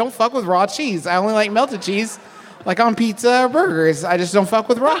don't fuck with raw cheese. I only like melted cheese, like on pizza or burgers. I just don't fuck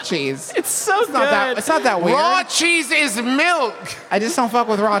with raw cheese. It's so It's not that weird. Raw cheese is milk. I just don't fuck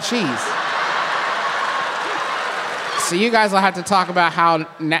with raw cheese. So you guys will have to talk about how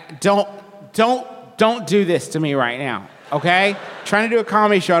don't do this to me right now, okay? Trying to do a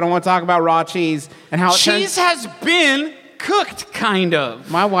comedy show. I don't want to talk about raw cheese and how it Cheese has been cooked, kind of.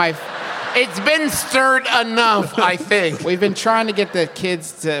 My wife. It's been stirred enough, I think. We've been trying to get the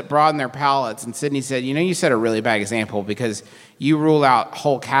kids to broaden their palates, and Sydney said, you set a really bad example because you rule out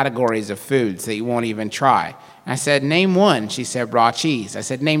whole categories of foods that you won't even try. And I said, name one. She said, raw cheese. I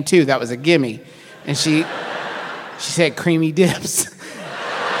said, name two. That was a gimme. And she said, creamy dips.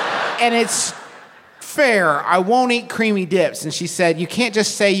 And it's fair. I won't eat creamy dips. And she said, you can't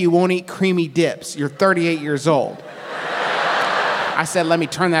just say you won't eat creamy dips. You're 38 years old. I said, let me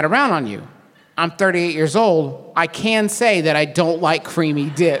turn that around on you. I'm 38 years old. I can say that I don't like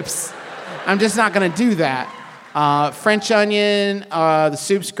creamy dips. I'm just not going to do that. French onion, the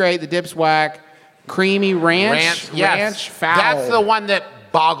soup's great, the dip's whack. Creamy ranch, Yes. foul. That's the one that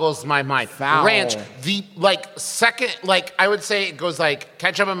boggles my mind. Foul. Ranch, the second, I would say it goes like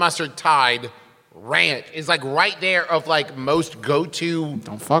ketchup and mustard tied. Ranch is right there of most go-to.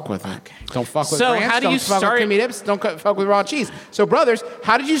 Don't fuck with it. Don't fuck with So ranch. how do don't you fuck start- with creamy dips. Don't fuck with raw cheese. So brothers,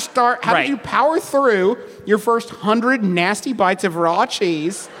 how did you start? How Right. did you power through your first 100 nasty bites of raw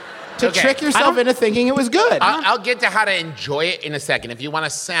cheese to Okay. trick yourself into thinking it was good? I'll get to how to enjoy it in a second. If you want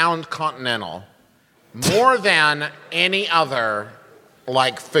to sound continental, more than any other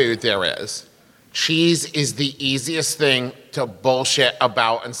food there is, cheese is the easiest thing to bullshit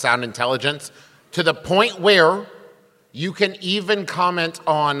about and sound intelligence, to the point where you can even comment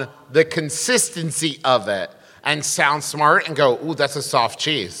on the consistency of it and sound smart and go, ooh, that's a soft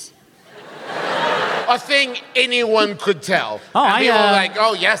cheese. A thing anyone could tell. Oh, and I, people are like,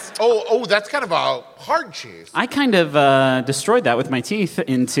 oh, yes. Oh, that's kind of a hard cheese. I kind of destroyed that with my teeth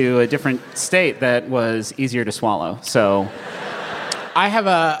into a different state that was easier to swallow. So I have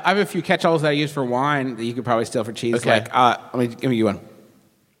a few catch-alls that I use for wine that you could probably steal for cheese. Okay. Give me you one.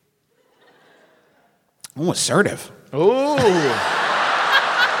 Oh, assertive. Ooh.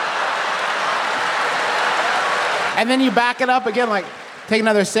 And then you back it up again, take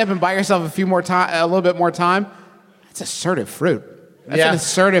another sip and buy yourself a little bit more time. That's assertive fruit. That's Yeah. an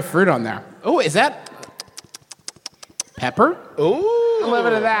assertive fruit on there. Oh, is that pepper? Ooh. A little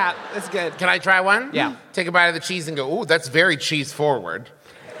bit of that. That's good. Can I try one? Yeah. Take a bite of the cheese and go, ooh, that's very cheese forward.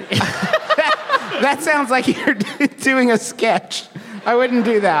 That sounds like you're doing a sketch. I wouldn't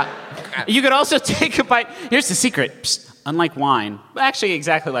do that. you could also take a bite. Here's the secret. Psst. Unlike wine, actually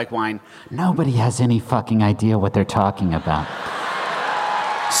exactly like wine, nobody has any fucking idea what they're talking about.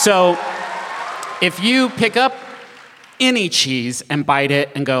 So if you pick up any cheese and bite it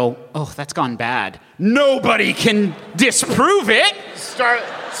and go, oh, that's gone bad, nobody can disprove it. Start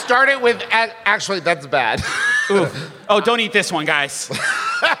it with, actually, that's bad. Oh, don't eat this one, guys.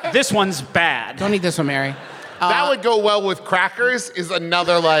 This one's bad. Don't eat this one, Mary. That would go well with crackers is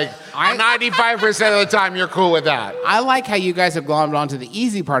another 95% of the time you're cool with that. I like how you guys have glommed onto the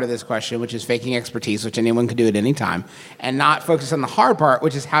easy part of this question, which is faking expertise, which anyone can do at any time, and not focus on the hard part,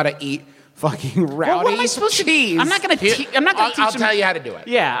 which is how to eat fucking Well, rowdy what am I supposed cheese. to? I'm not gonna. I'll tell you how to do it.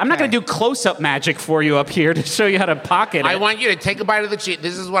 Yeah, I'm not gonna do close-up magic for you up here to show you how to pocket I it. want you to take a bite of the cheese.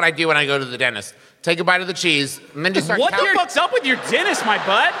 This is what I do when I go to the dentist. Take a bite of the cheese, and then just start What the counting. fuck's up with your dentist, my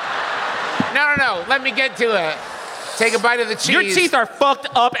bud? No. Let me get to it. Take a bite of the cheese. Your teeth are fucked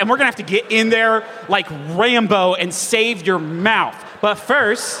up, and we're gonna have to get in there like Rambo and save your mouth. But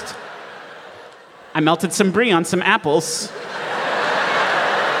first, I melted some brie on some apples.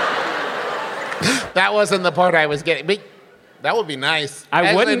 That wasn't the part I was getting. But that would be nice. I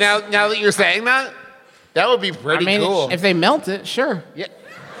Actually, wouldn't- Now that you're saying that, that would be pretty cool. if they melt it, sure. Yeah.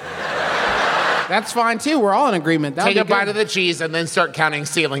 That's fine too. We're all in agreement. Take a bite of the cheese and then start counting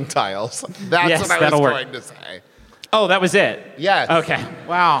ceiling tiles. That's Yes, what I was that'll work. going to say. Oh, that was it? Yes. Okay.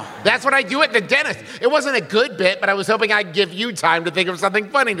 Wow. That's what I do at the dentist. It wasn't a good bit, but I was hoping I'd give you time to think of something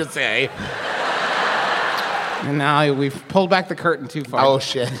funny to say. And now we've pulled back the curtain too far. Oh,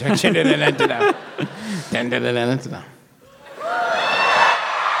 shit. Something in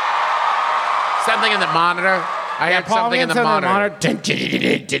the monitor. I have something in the monitor.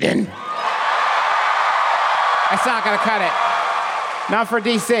 That's not gonna cut it. Not for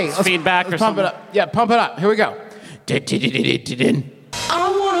DC. Let's feedback let's or pump something. it up. Yeah, pump it up. Here we go. I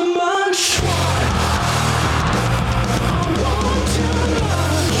wanna munch.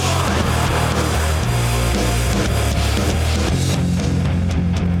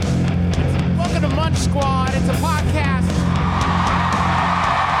 Welcome to Munch Squad. It's a podcast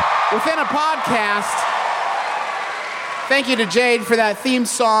within a podcast. Thank you to Jade for that theme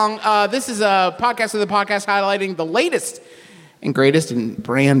song. This is a podcast with a podcast highlighting the latest and greatest in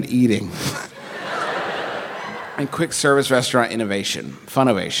brand eating and quick service restaurant innovation,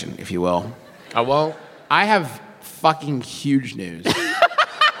 funovation, if you will. I won't. I have fucking huge news.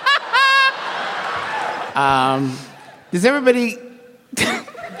 Does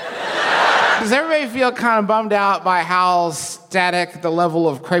everybody feel kind of bummed out by how static the level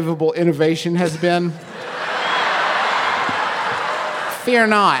of craveable innovation has been? Fear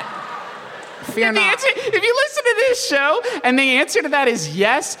not. Fear And the not. answer, if you listen to this show and the answer to that is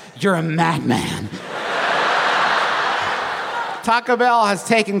yes, you're a madman. Taco Bell has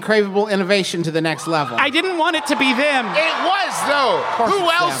taken craveable innovation to the next level. I didn't want it to be them. It was, though. course Who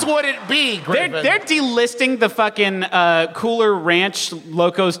it's else them. would it be, Griffin? They're delisting the fucking Cooler Ranch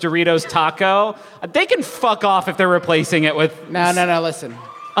Locos Doritos taco. They can fuck off if they're replacing it with... No, listen.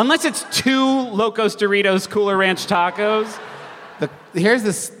 Unless it's 2 Locos Doritos Cooler Ranch tacos. Here's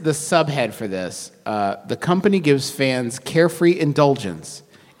the subhead for this. The company gives fans carefree indulgence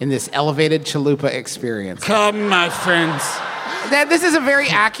in this elevated chalupa experience. Come, my friends. This is a very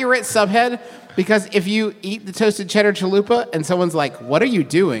accurate subhead because if you eat the toasted cheddar chalupa and someone's like, "What are you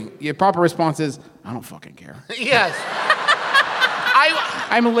doing?" Your proper response is, "I don't fucking care. Yes.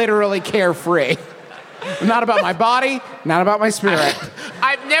 I'm literally carefree. Not about my body, not about my spirit."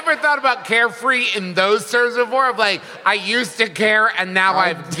 I've never thought about carefree in those terms before. Of like, I used to care and now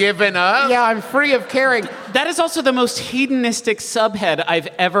I've given up. Yeah, I'm free of caring. That is also the most hedonistic subhead I've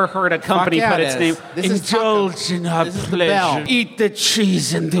ever heard a company yeah, put it its is. name. This is Taco. Indulge in our This is the Bell. pleasure. Eat the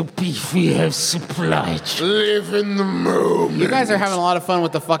cheese and the beef we have supplied. Live in the moment. You guys are having a lot of fun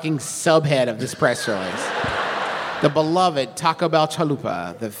with the fucking subhead of this press release. The beloved Taco Bell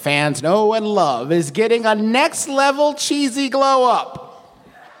chalupa that fans know and love is getting a next level cheesy glow up.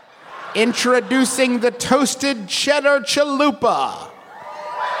 Introducing the toasted cheddar chalupa.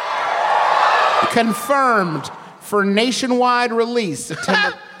 Confirmed for nationwide release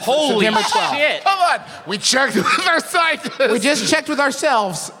September Holy 12th. shit. Hold on. We checked with our scientists. We just checked with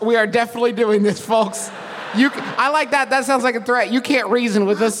ourselves. We are definitely doing this, folks. I like that. That sounds like a threat. You can't reason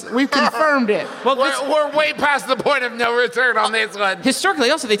with us. We've confirmed it. Well, We're way past the point of no return on this one. historically,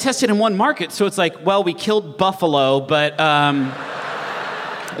 also, they tested in one market, so it's like, well, we killed buffalo, but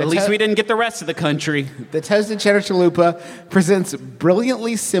at least we didn't get the rest of the country. The toasted cheddar chalupa presents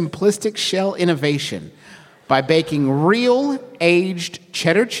brilliantly simplistic shell innovation by baking real aged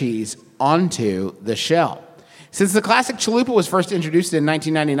cheddar cheese onto the shell. Since the classic chalupa was first introduced in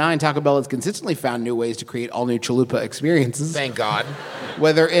 1999, Taco Bell has consistently found new ways to create all-new chalupa experiences. Thank God.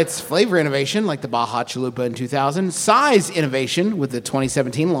 Whether it's flavor innovation like the Baja Chalupa in 2000, size innovation with the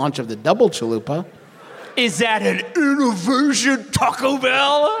 2017 launch of the Double Chalupa, Is that an innovation, Taco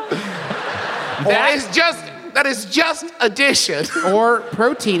Bell? That is just addition. or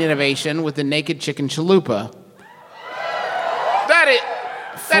protein innovation with the Naked Chicken Chalupa. That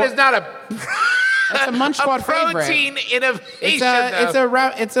is not a It's a Munch Squad favorite. protein innovation.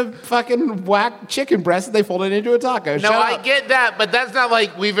 It's a fucking whack chicken breast that they folded into a taco. No, I get that, but that's not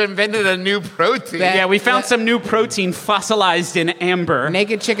like we've invented a new protein. Yeah, we found some new protein fossilized in amber.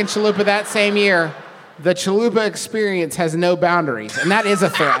 Naked Chicken Chalupa that same year. The Chalupa experience has no boundaries, and that is a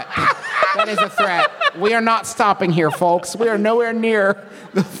threat. That is a threat. We are not stopping here, folks. We are nowhere near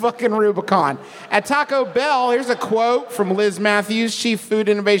the fucking Rubicon. At Taco Bell, here's a quote from Liz Matthews, Chief Food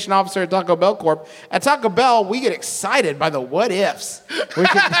Innovation Officer at Taco Bell Corp. At Taco Bell, we get excited by the what ifs.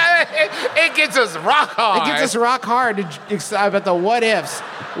 It gets us rock hard. It gets us rock hard to excited about the what ifs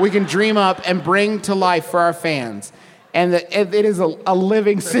we can dream up and bring to life for our fans. And it is a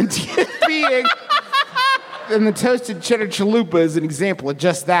living, sentient being. And the toasted cheddar chalupa is an example of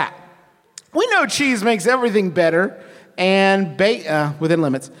just that. We know cheese makes everything better, and within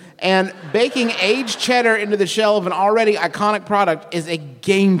limits. And baking aged cheddar into the shell of an already iconic product is a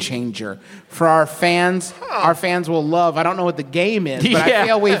game changer for our fans. Our fans will love. I don't know what the game is, but I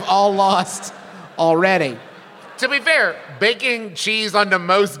feel we've all lost already. To be fair, baking cheese onto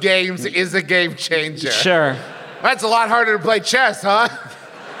most games is a game changer. Sure. That's a lot harder to play chess, huh?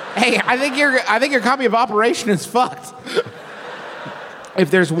 Hey, I think your copy of Operation is fucked. If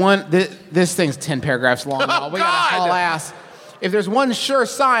there's one, this thing's 10 paragraphs long. Oh, we got a whole ass. If there's one sure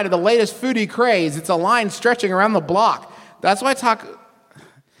sign of the latest foodie craze, it's a line stretching around the block. That's why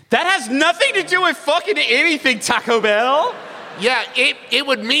That has nothing to do with fucking anything, Taco Bell. Yeah, it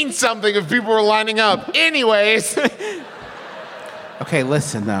would mean something if people were lining up. Anyways. Okay,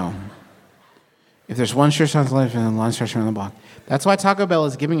 listen though. If there's one sure sign of the line stretching around the block. That's why Taco Bell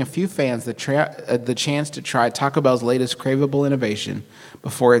is giving a few fans the chance to try Taco Bell's latest craveable innovation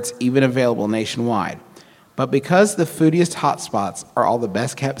before it's even available nationwide. But because the foodiest hotspots are all the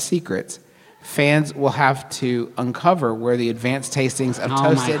best-kept secrets, fans will have to uncover where the advanced tastings of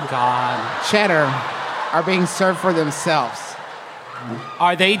toasted cheddar are being served for themselves.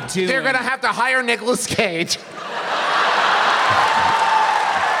 Are they doing? They're going to have to hire Nicolas Cage.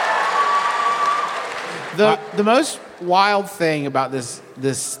 The most wild thing about this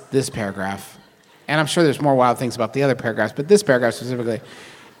paragraph, and I'm sure there's more wild things about the other paragraphs, but this paragraph specifically,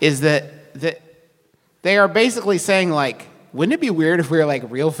 is that they are basically saying, like, wouldn't it be weird if we were like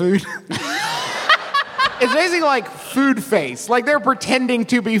real food? It's basically like food face. Like they're pretending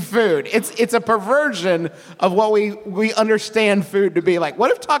to be food. It's a perversion of what we understand food to be. Like,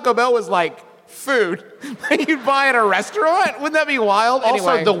 what if Taco Bell was like food that you'd buy at a restaurant? Wouldn't that be wild? Also,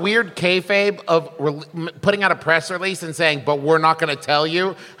 Anyway. the weird kayfabe of putting out a press release and saying, but we're not going to tell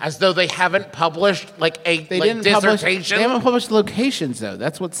you, as though they haven't published like a dissertation. They haven't published locations, though.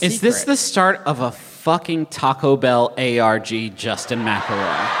 That's what's secret. Is this the start of a fucking Taco Bell ARG Justin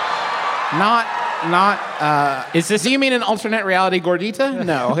McElroy? Is this? Do you mean an alternate reality gordita?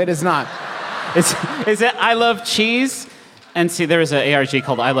 No, it is not. Is it I Love Cheese? And see, there was an ARG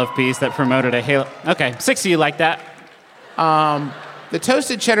called I Love Peas that promoted a Halo. Okay, 6 of you like that. The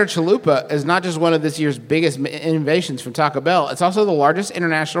toasted cheddar chalupa is not just one of this year's biggest innovations from Taco Bell. It's also the largest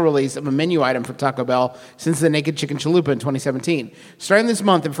international release of a menu item from Taco Bell since the Naked Chicken Chalupa in 2017. Starting this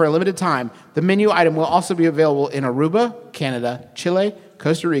month and for a limited time, the menu item will also be available in Aruba, Canada, Chile,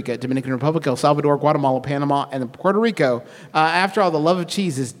 Costa Rica, Dominican Republic, El Salvador, Guatemala, Panama, and Puerto Rico. After all, the love of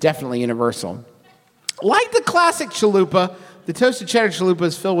cheese is definitely universal. Like the classic chalupa, the toasted cheddar chalupa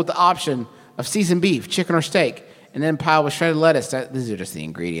is filled with the option of seasoned beef, chicken, or steak, and then piled with shredded lettuce. These are just the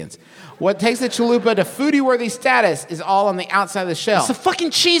ingredients. What takes the chalupa to foodie-worthy status is all on the outside of the shell. It's the fucking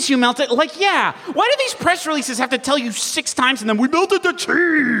cheese you melted. Like, yeah. Why do these press releases have to tell you 6 times and then we melted the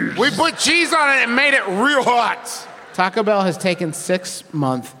cheese? We put cheese on it and made it real hot. Taco Bell has taken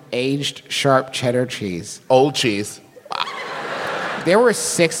 6-month aged sharp cheddar cheese. Old cheese. There were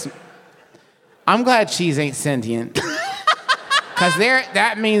 6... I'm glad cheese ain't sentient. Because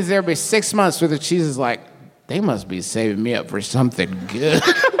that means there'll be 6 months where the cheese is like, they must be saving me up for something good.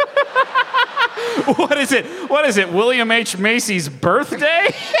 What is it? William H. Macy's birthday?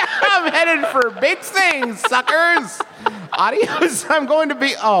 I'm headed for big things, suckers. Adios. I'm going to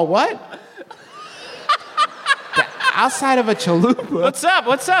be... Oh, what? Outside of a chalupa. What's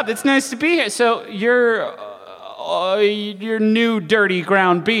up? It's nice to be here. So your new dirty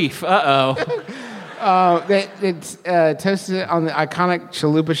ground beef. Uh-oh. It's toasted on the iconic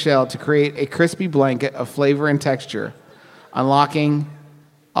chalupa shell to create a crispy blanket of flavor and texture, unlocking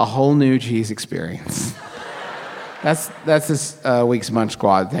a whole new cheese experience. That's this week's Munch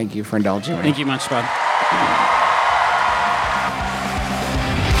Squad. Thank you for indulging me. Thank you, Munch Squad.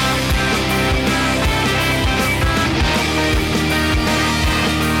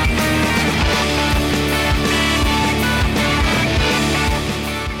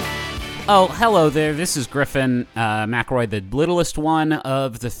 Oh, hello there. This is Griffin McElroy, the littlest one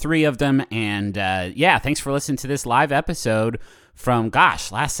of the three of them. And thanks for listening to this live episode from,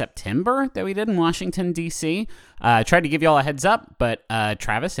 last September that we did in Washington, D.C. Tried to give you all a heads up, but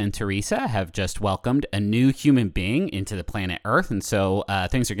Travis and Teresa have just welcomed a new human being into the planet Earth. And so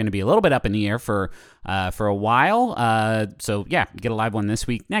things are going to be a little bit up in the air for a while. Get a live one this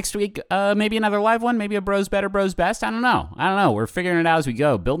week. Next week, maybe another live one, maybe a Bros Better, Bros Best. I don't know. We're figuring it out as we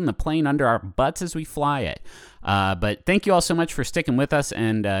go, building the plane under our butts as we fly it. But thank you all so much for sticking with us.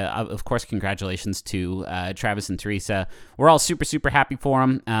 And, of course, congratulations to Travis and Teresa. We're all super, super happy for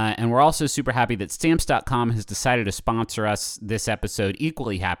them. And we're also super happy that Stamps.com has decided to sponsor us this episode.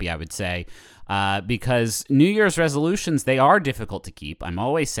 Equally happy, I would say, because New Year's resolutions, they are difficult to keep. I'm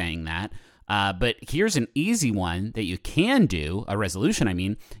always saying that. But here's an easy one that you can do, a resolution, I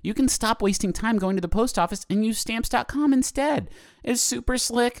mean. You can stop wasting time going to the post office and use Stamps.com instead. It's super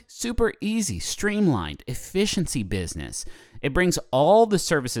slick, super easy, streamlined, efficiency business. It brings all the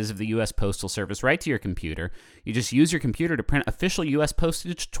services of the U.S. Postal Service right to your computer. You just use your computer to print official U.S.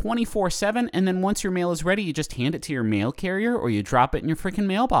 postage 24/7, and then once your mail is ready, you just hand it to your mail carrier or you drop it in your freaking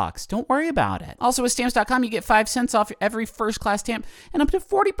mailbox. Don't worry about it. Also, with Stamps.com, you get 5 cents off every first-class stamp and up to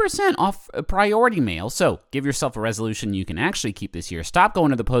 40% off priority mail. So give yourself a resolution you can actually keep this year. Stop going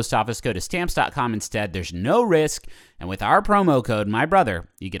to the post office. Go to Stamps.com instead. There's no risk. And with our promo code, MyBrother,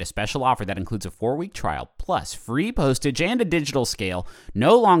 you get a special offer that includes a 4-week trial, plus free postage and a digital scale.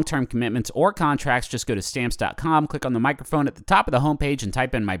 No long-term commitments or contracts. Just go to Stamps.com, click on the microphone at the top of the homepage, and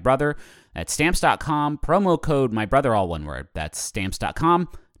type in MyBrother. That's Stamps.com, promo code MyBrother, all one word. That's Stamps.com.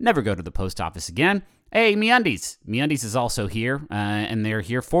 Never go to the post office again. Hey, MeUndies. MeUndies is also here, and they're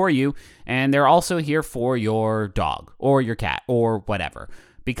here for you, and they're also here for your dog or your cat or whatever.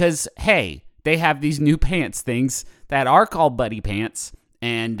 Because, hey, they have these new pants things that are called buddy pants,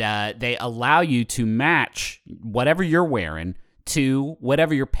 and they allow you to match whatever you're wearing to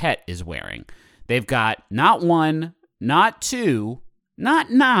whatever your pet is wearing. They've got not 1, not 2,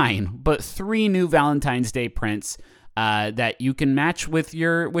 not 9, but 3 new Valentine's Day prints that you can match with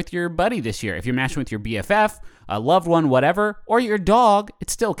your buddy this year. If you're matching with your BFF, a loved one, whatever, or your dog, it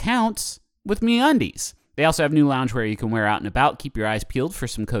still counts with MeUndies. They also have new loungewear you can wear out and about. Keep your eyes peeled for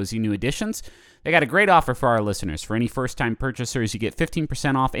some cozy new additions. They got a great offer for our listeners. For any first-time purchasers, you get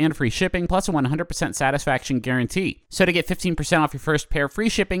 15% off and free shipping, plus a 100% satisfaction guarantee. So to get 15% off your first pair, free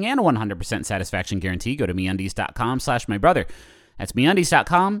shipping, and a 100% satisfaction guarantee, go to MeUndies.com/mybrother. That's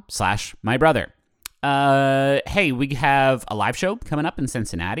MeUndies.com/mybrother. Hey, we have a live show coming up in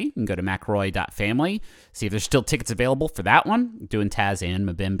Cincinnati. You can go to McElroy.family, see if there's still tickets available for that one. Doing Taz and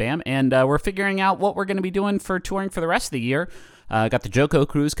MBMBaM. And we're figuring out what we're going to be doing for touring for the rest of the year. Got the Joko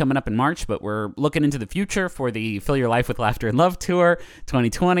Cruise coming up in March, but we're looking into the future for the Fill Your Life with Laughter and Love Tour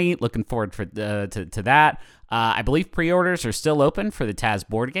 2020. Looking forward to that. I believe pre-orders are still open for the Taz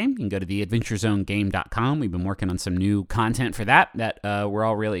board game. You can go to theadventurezonegame.com. We've been working on some new content for that we're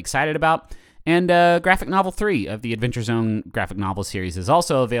all really excited about. And graphic novel 3 of the Adventure Zone graphic novel series is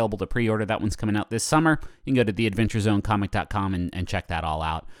also available to pre-order. That one's coming out this summer. You can go to theadventurezonecomic.com and check that all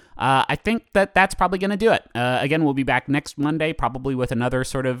out. I think that's probably going to do it. Again, we'll be back next Monday, probably with another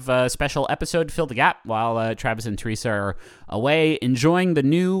sort of special episode to fill the gap while Travis and Teresa are away enjoying the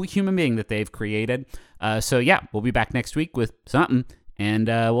new human being that they've created. We'll be back next week with something, and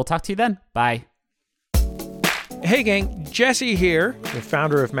we'll talk to you then. Bye. Hey gang, Jesse here, the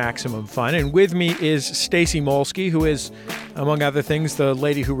founder of Maximum Fun, and with me is Stacy Molsky, who is, among other things, the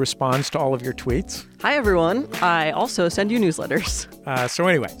lady who responds to all of your tweets. Hi everyone, I also send you newsletters. So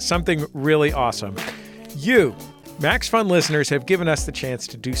anyway, something really awesome. You, Max Fun listeners, have given us the chance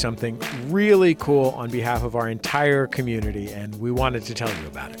to do something really cool on behalf of our entire community, and we wanted to tell you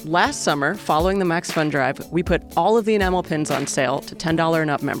about it. Last summer, following the Max Fun Drive, we put all of the enamel pins on sale to $10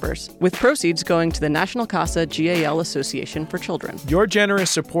 and up members, with proceeds going to the National Casa GAL Association for Children. Your generous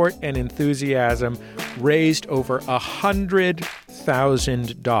support and enthusiasm raised over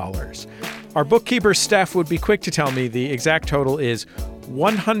 $100,000. Our bookkeeper, Steph, would be quick to tell me the exact total is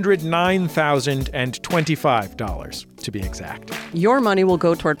 $109,025, to be exact. Your money will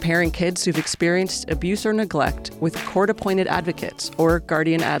go toward pairing kids who've experienced abuse or neglect with court-appointed advocates or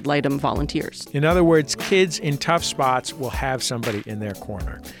guardian ad litem volunteers. In other words, kids in tough spots will have somebody in their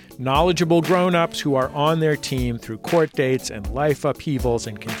corner. Knowledgeable grown-ups who are on their team through court dates and life upheavals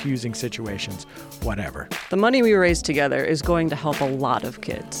and confusing situations, whatever. The money we raise together is going to help a lot of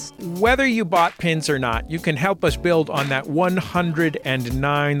kids. Whether you bought pins or not, you can help us build on that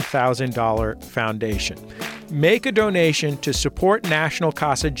 $109,000 foundation. Make a donation to support National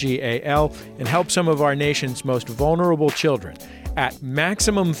Casa GAL and help some of our nation's most vulnerable children at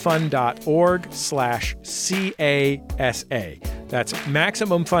MaximumFun.org/CASA. That's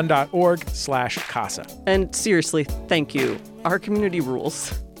MaximumFun.org/CASA. And seriously, thank you. Our community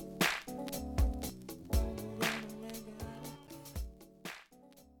rules.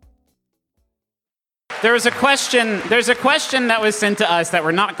 There's a question that was sent to us that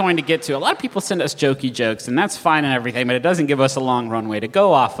we're not going to get to. A lot of people send us jokey jokes, and that's fine and everything, but it doesn't give us a long runway to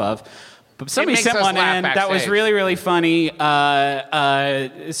go off of. But somebody makes sent us one laugh in that was backstage. really, really funny.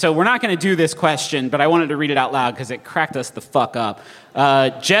 So we're not going to do this question, but I wanted to read it out loud because it cracked us the fuck up.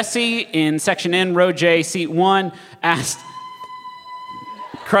 Jesse in Section N, Row J, Seat 1,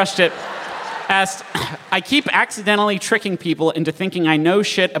 crushed it. Asked, I keep accidentally tricking people into thinking I know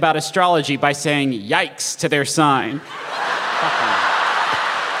shit about astrology by saying yikes to their sign.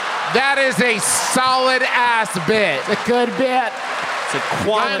 That is a solid ass bit. It's a good bit. It's a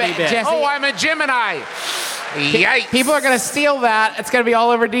quality bit. Jesse. Oh, I'm a Gemini. Yikes. People are going to steal that. It's going to be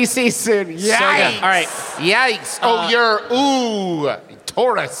all over DC soon. So good. Yikes. All right. Yikes. Oh, you're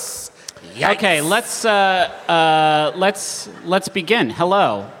Taurus. Yikes. Okay, let's begin.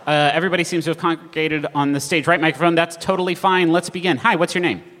 Hello. Everybody seems to have congregated on the stage. Right microphone, that's totally fine. Let's begin. Hi, what's your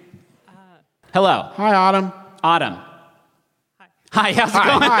name? Hello. Hi, Autumn. Autumn. Hi, how's it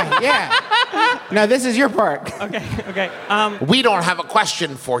going? Hi, yeah. No, this is your part. Okay. We don't have a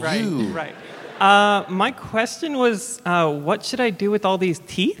question for you. Right. My question was, what should I do with all these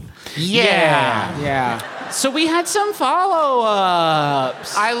teeth? Yeah. Yeah. So we had some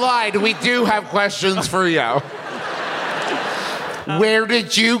follow-ups. I lied. We do have questions for you. Where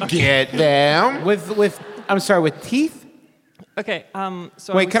did you get them? With teeth? Okay.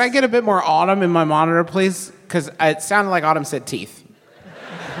 So Wait, can I get a bit more Autumn in my monitor, please? Because it sounded like Autumn said teeth.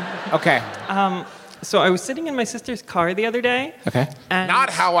 Okay. So I was sitting in my sister's car the other day. Okay. And Not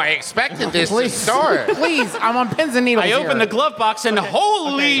how I expected this to start. Please, I'm on pins and needles I opened the glove box and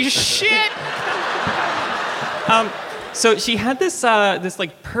holy shit! So she had this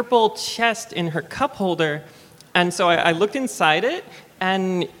like purple chest in her cup holder, and so I looked inside it,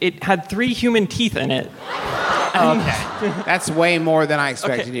 and it had 3 human teeth in it. Okay. That's way more than I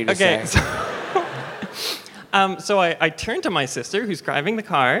expected you to say. So I turned to my sister, who's driving the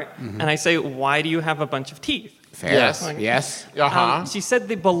car, and I say, "Why do you have a bunch of teeth?" Fair. Yes. Yes. Uh-huh. She said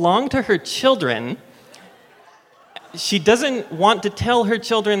they belong to her children. She doesn't want to tell her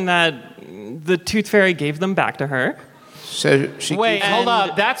children that the tooth fairy gave them back to her. So she Wait, hold And-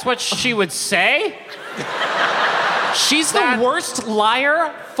 up. That's what she would say? She's the worst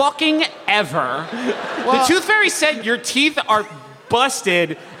liar fucking ever. The tooth fairy said your teeth are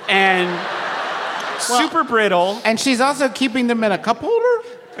busted and super brittle. And she's also keeping them in a cup holder?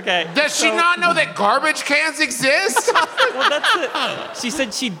 Okay. Does she not know that garbage cans exist? Well, that's it. She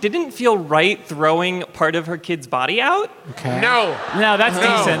said she didn't feel right throwing part of her kid's body out. Okay. No. No, that's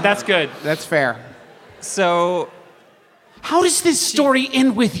decent. That's good. That's fair. So How does this story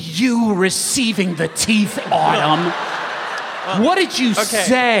end with you receiving the teeth, Autumn? What did you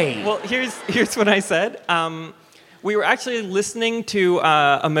say? Well, here's what I said. We were actually listening to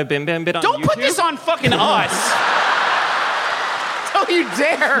a MBMBaM bit on Don't YouTube. put this on fucking us. Don't you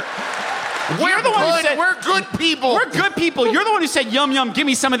dare! We're the one who said We're good people. we're good people. You're the one who said yum yum. Give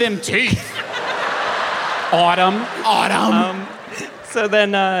me some of them teeth. Autumn. So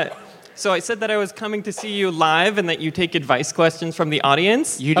then, so I said that I was coming to see you live and that you take advice questions from the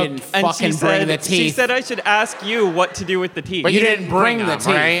audience. You didn't And fucking she bring said, the teeth. She said I should ask you what to do with the teeth. But you didn't bring the them, teeth.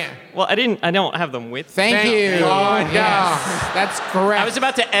 right? Well, I don't have them with me. Thank you. God, Yes. That's correct. I was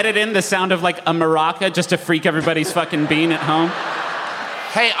about to edit in the sound of like a maraca just to freak everybody's fucking bean at home.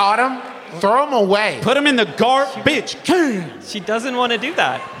 Hey, Autumn, throw them away. Put them in the garbage can. She doesn't want to do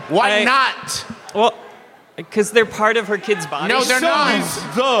that. Why not? Well, because they're part of her kid's body. No, they're So not. is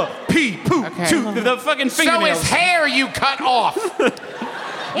the pee poo to the fucking So fingernails. is hair you cut off.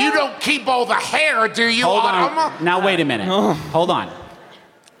 You don't keep all the hair, do you, Hold Autumn? on. Now wait a minute. Hold on.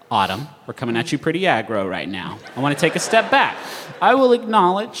 Autumn, we're coming at you pretty aggro right now. I want to take a step back. I will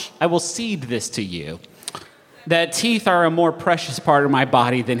acknowledge, I will cede this to you, that teeth are a more precious part of my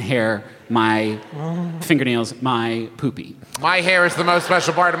body than hair, my fingernails, my poopy. My hair is the most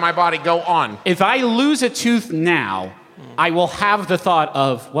special part of my body. Go on. If I lose a tooth now, I will have the thought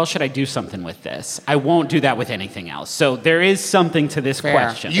of, well, should I do something with this? I won't do that with anything else. So there is something to this Fair.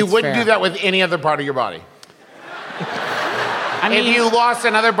 question. You It's wouldn't fair. do that with any other part of your body. I mean, If you lost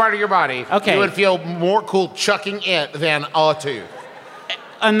another part of your body, Okay. you would feel more cool chucking it than a tooth.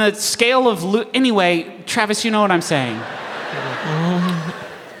 on the scale of anyway, Travis, you know what I'm saying.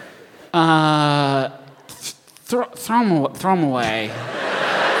 Throw them away.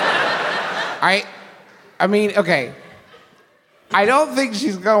 I mean, okay. I don't think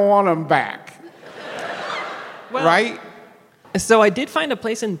she's gonna want them back. Well, Right? So I did find a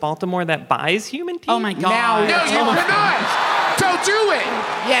place in Baltimore that buys human teeth. Oh my God. Now No, you cannot. Don't do it.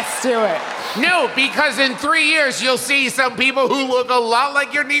 Yes, do it. No, because in 3 years you'll see some people who look a lot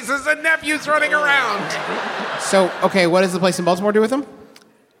like your nieces and nephews running around. So, okay, what does the place in Baltimore do with them?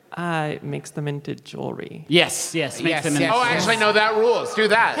 It makes them into jewelry. Yes, makes Yes, them in yes. Oh, actually, no, that rules. Do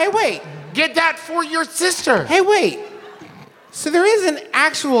that. Hey, wait. Get that for your sister. Hey, wait. So there is an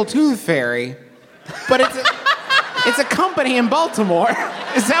actual tooth fairy, but it's a company in Baltimore.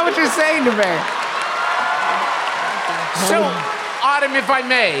 Is that what you're saying to me? So, Autumn, if I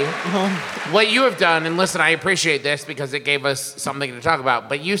may, what you have done, and listen, I appreciate this because it gave us something to talk about,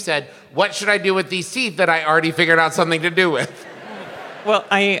 but you said, what should I do with these teeth that I already figured out something to do with? Well,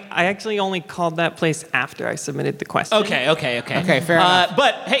 I actually only called that place after I submitted the question. Okay. Okay, fair enough.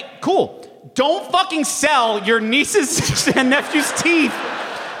 But hey, cool. Don't fucking sell your nieces and nephews' teeth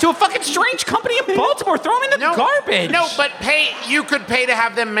to a fucking strange company in Baltimore. Throw them in the garbage. No, but you could pay to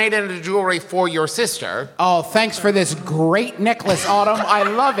have them made into jewelry for your sister. Oh, thanks for this great necklace, Autumn. I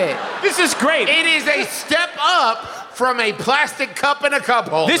love it. This is great. It is a step up from a plastic cup and a cup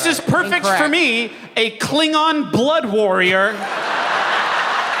holder. This is perfect Incorrect. for me, a Klingon blood warrior.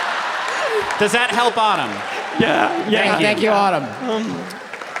 Does that help Autumn? Yeah. Thank you, Autumn.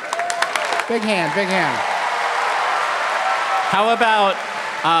 Big hand. How about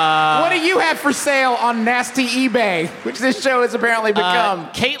What do you have for sale on nasty eBay, which this show has apparently become?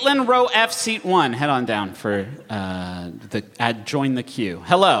 Caitlin Row F seat 1? Head on down for join the queue.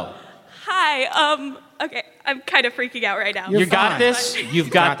 Hello. Hi. Okay, I'm kind of freaking out right now. You got fine. this. You've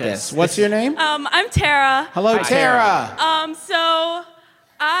got this. What's your name? I'm Tara. Hello, Tara. So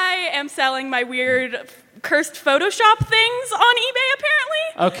I am selling my weird cursed Photoshop things on eBay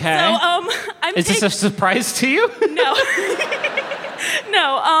apparently. Okay. So I'm Is this a surprise to you? No.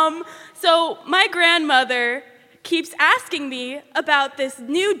 No. So my grandmother keeps asking me about this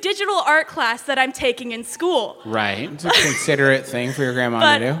new digital art class that I'm taking in school. Right. It's a considerate thing for your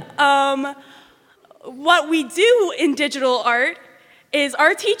grandma to do. But what we do in digital art is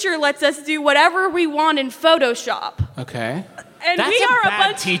our teacher lets us do whatever we want in Photoshop. Okay. And That's we a are bad a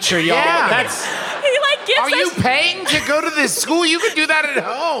bunch teacher, y'all. Yeah. That's He like gives Are you us paying to go to this school? You could do that at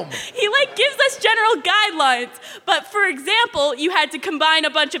home. he like gives us general guidelines. But for example, you had to combine a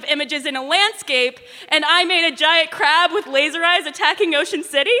bunch of images in a landscape, and I made a giant crab with laser eyes attacking Ocean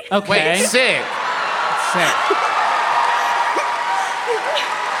City. okay. Wait, sick. Sick.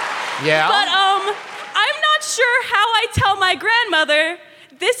 Yeah. But I'm not sure how I tell my grandmother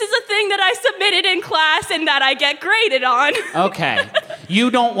this is a thing that I submitted in class and that I get graded on. Okay. You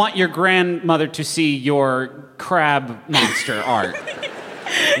don't want your grandmother to see your crab monster art.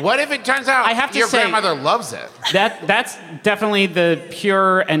 What if it turns out I have to your say- grandmother loves it? That's definitely the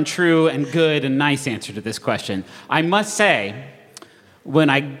pure and true and good and nice answer to this question. I must say,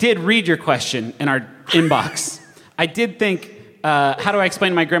 when I did read your question in our inbox, I did think, how do I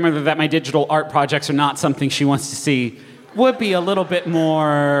explain to my grandmother that my digital art projects are not something she wants to see? Would be a little bit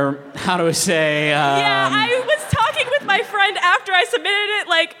more, how do I say? Yeah, I was talking with my friend after I submitted it,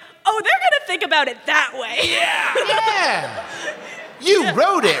 like, oh, they're gonna think about it that way. Yeah. You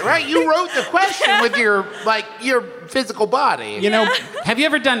wrote it, right? You wrote the question with your physical body. You know, Have you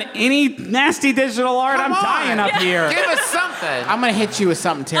ever done any nasty digital art? Come I'm dying on. up here. Give us something. I'm going to hit you with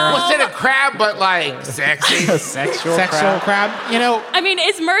something, Tara. Was it a crab, but like sexy? Sexual Sexual crab. You know, I mean,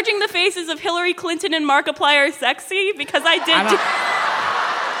 is merging the faces of Hillary Clinton and Markiplier sexy? Because I did do...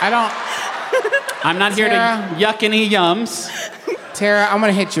 I don't. I'm not here to Sarah. yuck any yums. Tara, I'm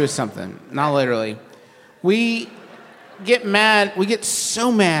going to hit you with something. Not literally. We get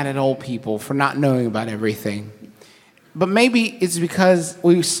so mad at old people for not knowing about everything. But maybe it's because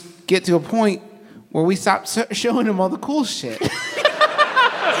we get to a point where we stop showing them all the cool shit.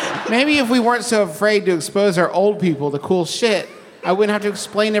 Maybe if we weren't so afraid to expose our old people to cool shit, I wouldn't have to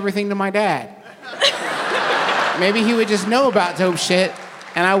explain everything to my dad. Maybe he would just know about dope shit,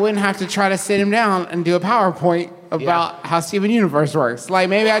 and I wouldn't have to try to sit him down and do a PowerPoint about how Steven Universe works. Like,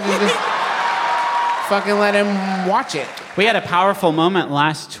 maybe I just fucking let him watch it. We had a powerful moment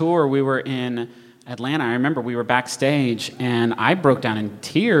last tour. We were in Atlanta. I remember we were backstage, and I broke down in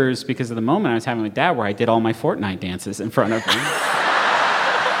tears because of the moment I was having with Dad where I did all my Fortnite dances in front of him.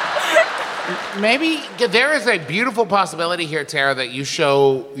 Maybe there is a beautiful possibility here, Tara, that you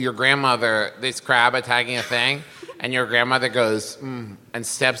show your grandmother this crab attacking a thing, and your grandmother goes, and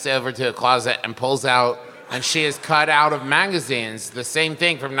steps over to a closet and pulls out, and she is cut out of magazines, the same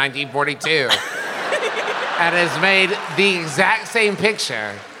thing from 1942, and has made the exact same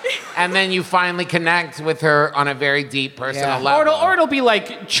picture. And then you finally connect with her on a very deep personal Yeah. level. Or it'll be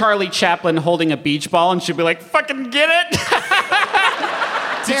like Charlie Chaplin holding a beach ball, and she'll be like, "Fucking get it."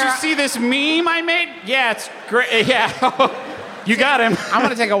 Did you Tara- see this meme I made? Yeah, it's great. Yeah, you got him. I'm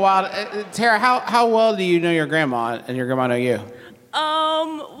gonna take a while. Tara, how well do you know your grandma and your grandma know you?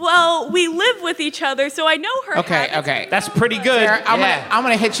 Well, we live with each other, so I know her habits. Okay. That's pretty good. Tara, I'm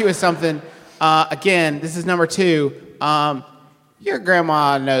gonna hit you with something. Again, this is number 2. Your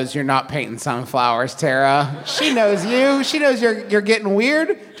grandma knows you're not painting sunflowers, Tara. She knows you. She knows you're getting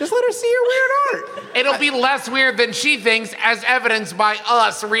weird. Just let her see your weird art. It'll be less weird than she thinks, as evidenced by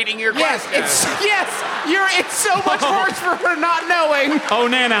us reading your Yes, questions. it's so much worse for her not knowing. Oh,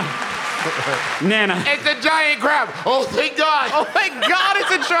 Nana. Nana. It's a giant crab. Oh, thank God. Oh my God,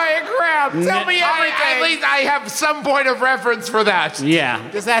 it's a giant crab. Tell me everything. At least I have some point of reference for that. Yeah.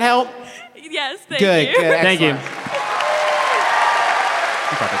 Does that help? Yes, thank Good. you. Thank you.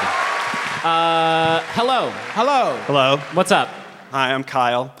 Excellent. Hello. Hello. What's up? Hi, I'm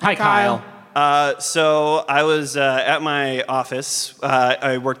Kyle. Hi, Kyle. So I was at my office.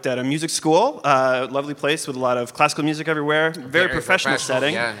 I worked at a music school, lovely place with a lot of classical music everywhere. Very professional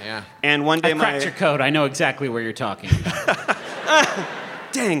setting. Yeah. And one day I cracked your code. I know exactly where you're talking.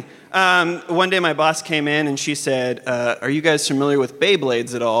 Dang. One day my boss came in and she said, "Are you guys familiar with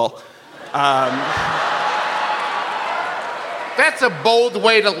Beyblades at all?" That's a bold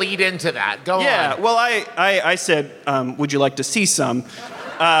way to lead into that. Go Yeah. on. Well, I said, "Would you like to see some?"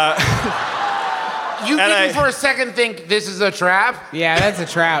 You And didn't for a second think this is a trap? Yeah, that's a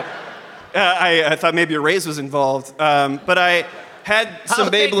trap. I thought maybe a raise was involved, but I had some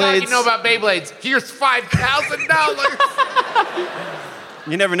Thank God Beyblades. you know about Beyblades. Here's $5,000.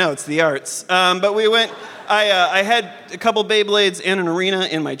 You never know, it's the arts. But we went, I had a couple Beyblades and an arena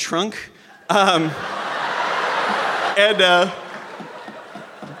in my trunk.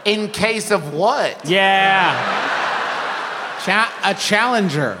 In case of what? Yeah. A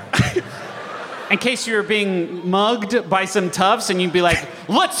challenger. In case you were being mugged by some toughs and you'd be like,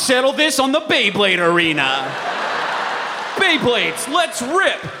 "Let's settle this on the Beyblade arena. Beyblades, let's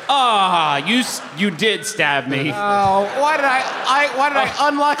rip." You did stab me. Oh, why did I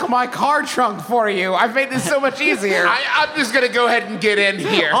unlock my car trunk for you? I've made this so much easier. I'm just going to go ahead and get in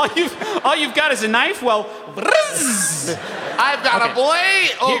here. All you've got is a knife? Well, I've got a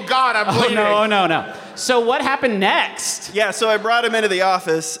blade. Oh, God, I'm bleeding. no. So what happened next? Yeah, so I brought him into the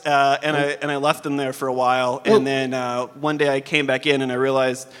office, and I left him there for a while. And then one day I came back in and I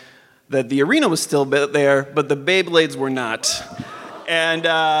realized that the arena was still there, but the Beyblades were not. And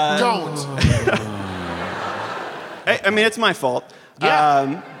Don't. I mean, it's my fault.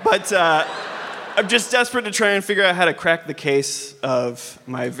 Yeah. But I'm just desperate to try and figure out how to crack the case of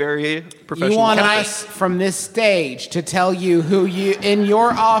my very professional. You want Can us from this stage to tell you who you in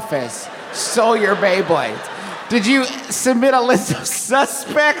your office stole your Beyblades? Did you submit a list of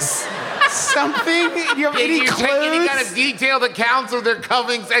suspects? Something? Do you have any You take any kind of clues? detailed accounts of their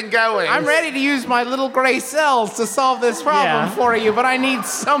comings and goings. I'm ready to use my little gray cells to solve this problem for you, but I need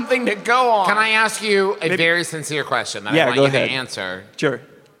something to go on. Can I ask you a very sincere question that I want go you ahead. to answer? Sure.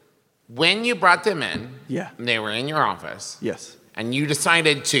 When you brought them in, Yeah. and they were in your office, Yes. and you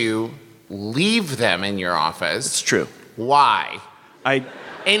decided to leave them in your office, It's true. why? I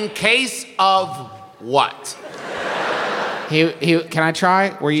In case of what? Can I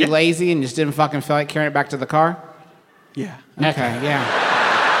try? Were you lazy and just didn't fucking feel like carrying it back to the car? yeah. Okay, yeah.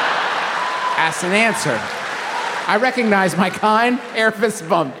 Asked and answered. I recognize my kind. Air fist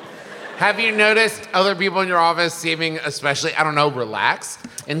bump. Have you noticed other people in your office seeming especially, I don't know, relaxed,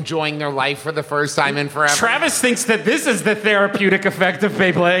 enjoying their life for the first time in forever? Travis thinks that this is the therapeutic effect of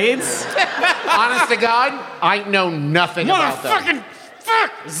Beyblades. Honest to God, I know nothing about them. Motherfucking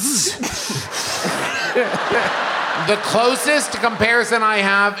fuck! The closest comparison I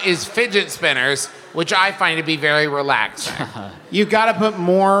have is fidget spinners, which I find to be very relaxing. You gotta put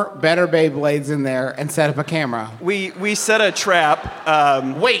more better Beyblades in there and set up a camera. We set a trap.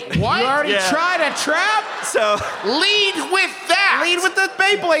 Wait, what? You already Yeah. tried a trap? So Lead with that! Lead with the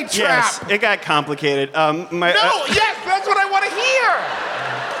Beyblade trap. yes, it got complicated. Yes, that's what I want to hear!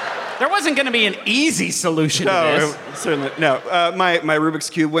 There wasn't going to be an easy solution to No, this. certainly no. My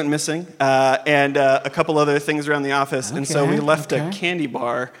Rubik's Cube went missing, and a couple other things around the office, and so we left a candy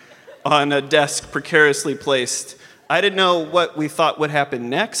bar on a desk precariously placed. I didn't know what we thought would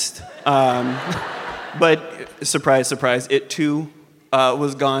happen next, but surprise, surprise, it too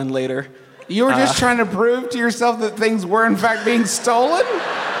was gone later. You were just trying to prove to yourself that things were in fact being stolen?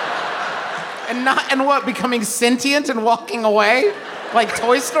 And what, becoming sentient and walking away? Like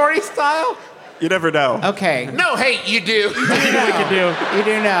Toy Story style? You never know. Okay. No, hey, you do. You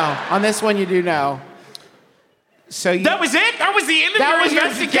do know. On this one, you do know. So That was it? That was the end of your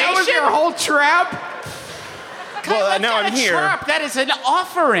investigation? That was your whole trap? Well, now I'm here. Trap. That is an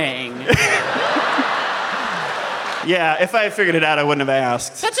offering. Yeah, if I had figured it out, I wouldn't have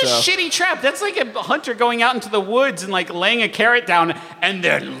asked. That's a shitty trap. That's like a hunter going out into the woods and like laying a carrot down and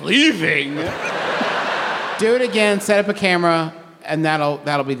then leaving. Do it again, set up a camera, and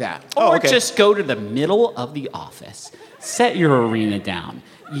that'll be that. Or just go to the middle of the office, set your arena down,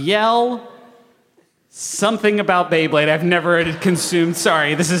 yell something about Beyblade I've never consumed.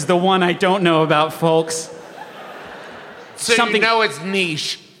 Sorry, this is the one I don't know about, folks. So Something- you know it's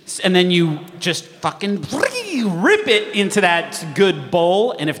niche. And then you just fucking rip it into that good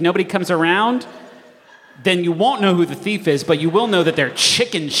bowl, and if nobody comes around, then you won't know who the thief is, but you will know that they're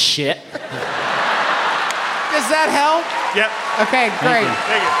chicken shit. Does that help? Yep. Okay, great.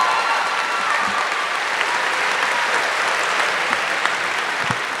 Thank you.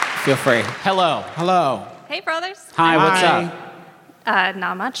 Feel free. Hello. Hello. Hey, brothers. Hi, what's Hi. up?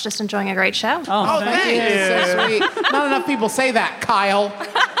 Not much. Just enjoying a great show. Oh, thank you. So sweet. Not enough people say that, Kyle.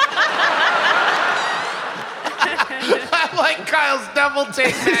 I like Kyle's double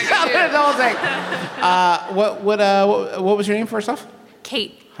take. Double take. What was your name first off?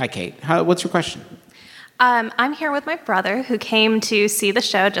 Kate. Hi, Kate. What's your question? I'm here with my brother who came to see the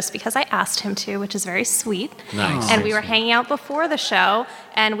show just because I asked him to, which is very sweet. Nice. And we were hanging out before the show,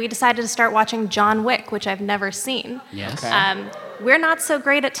 and we decided to start watching John Wick, which I've never seen. Yes. Okay. We're not so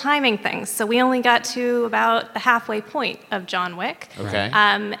great at timing things, so we only got to about the halfway point of John Wick. Okay.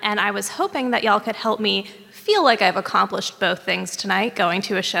 And I was hoping that y'all could help me feel like I've accomplished both things tonight, going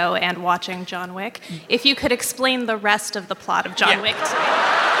to a show and watching John Wick. If you could explain the rest of the plot of John Wick to me.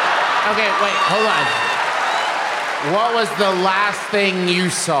 Okay, wait, hold on. What was the last thing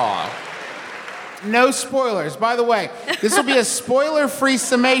you saw? No spoilers. By the way, this will be a spoiler-free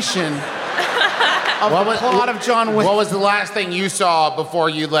summation of the plot of John Wick. What was the last thing you saw before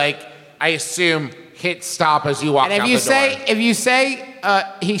you, I assume, hit stop as you walked And out if you the door?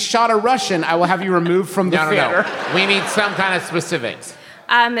 say he shot a Russian, I will have you removed from the theater. No. We need some kind of specifics.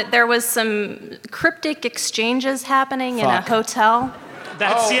 There was some cryptic exchanges happening in a Fuck. hotel.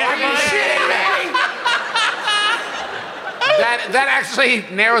 That's Are you shitting me? That actually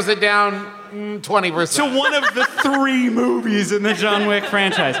narrows it down 20%. to one of the 3 movies in the John Wick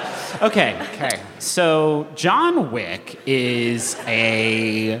franchise. Okay. So John Wick is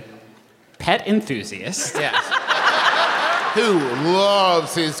a pet enthusiast. Yes. Who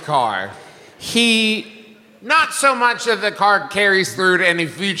loves his car. Not so much that the car carries through to any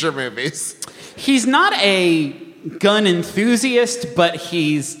future movies. He's not a gun enthusiast,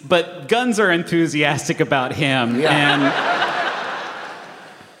 but guns are enthusiastic about him. Yeah. And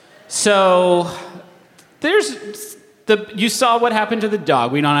so you saw what happened to the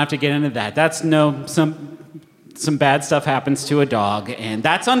dog. We don't have to get into that. That's some bad stuff happens to a dog, and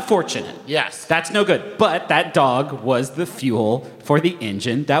that's unfortunate. Yes. That's no good. But that dog was the fuel for the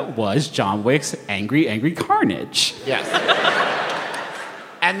engine that was John Wick's angry carnage. Yes.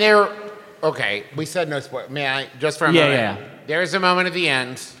 And okay, we said no spoil. May I, just for a Yeah, moment? yeah. There's a moment at the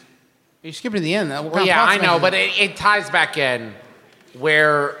end. You're skipping to the end. Well, yeah, I know, but it ties back in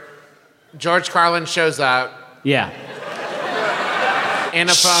where George Carlin shows up Yeah. in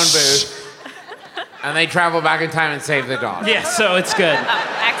a phone booth, and they travel back in time and save the dog. Yeah, so it's good.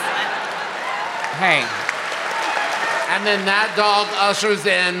 Excellent. Hey, And then that dog ushers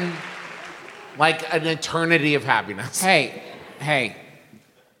in like an eternity of happiness. hey.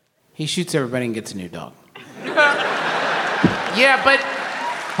 He shoots everybody and gets a new dog. Yeah, but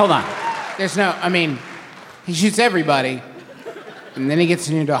Hold on. He shoots everybody, and then he gets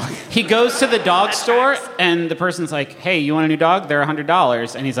a new dog. He goes to the dog store, and the person's like, hey, you want a new dog? They're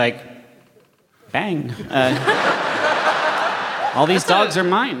 $100. And he's like, bang. All these dogs are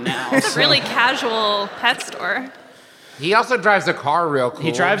mine now. It's a really casual pet store. he also drives a car real cool.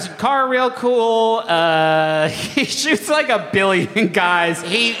 He drives a car real cool. He shoots like a billion guys.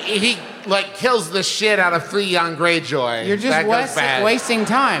 He kills the shit out of 3 young Greyjoy. You're That goes just bad. wasting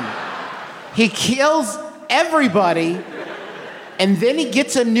time. He kills everybody, and then he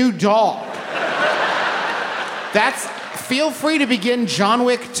gets a new dog. Feel free to begin John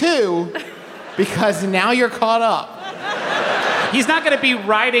Wick 2, because now you're caught up. He's not going to be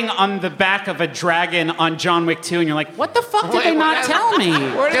riding on the back of a dragon on John Wick 2, and you're like, what the fuck did they not tell me?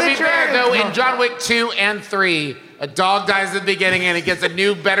 Where To did be the fair, dragon though, come in John Wick 2 and 3, a dog dies at the beginning and it gets a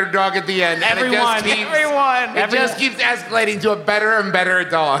new, better dog at the end. Everyone. It just keeps escalating to a better and better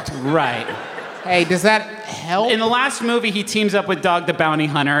dog. Right. Hey, does that help? In the last movie, he teams up with Dog the Bounty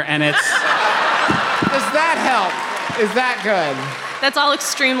Hunter, and it's that help? Is that good? That's all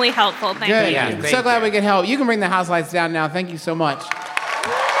extremely helpful. Thank Good. you. Yeah, I'm thank so glad you. we could help. You can bring the house lights down now. Thank you so much.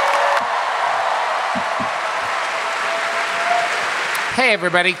 Hey,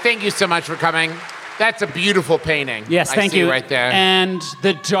 everybody. Thank you so much for coming. That's a beautiful painting. Yes, I thank see you. right there. And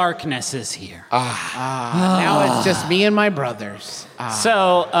the darkness is here. Now it's just me and my brothers.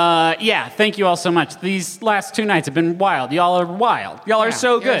 So, yeah, thank you all so much. These last 2 nights have been wild. Y'all are wild. Y'all are Yeah,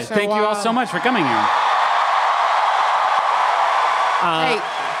 so you're good. so Thank you all wild. so much for coming here. Hey,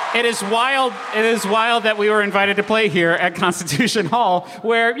 It is wild. It is wild that we were invited to play here at Constitution Hall,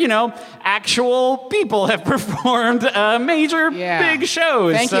 where actual people have performed major big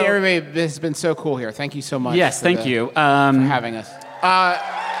shows. Thank you, everybody. This has been so cool here. Thank you so much. Yes, for thank you. for having us.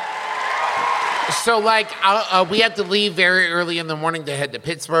 So, we have to leave very early in the morning to head to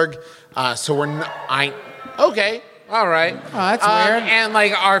Pittsburgh. So we're not. Okay. All right. Oh, that's weird. And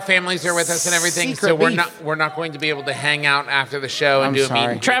our families are with us and everything, Secret so beef. we're not going to be able to hang out after the show and I'm do a sorry. meet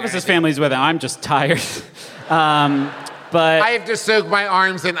and greet or Travis's anything. family's with him. I'm just tired. But I have to soak my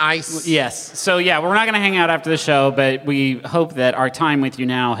arms in ice. yes. So yeah, we're not going to hang out after the show, but we hope that our time with you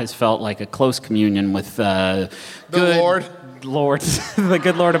now has felt like a close communion with the Lord. the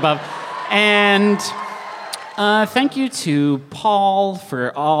good Lord above. And thank you to Paul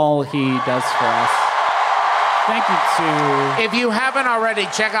for all he does for us. Thank you to If you haven't already,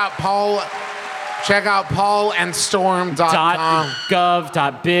 check out paulandstorm.com.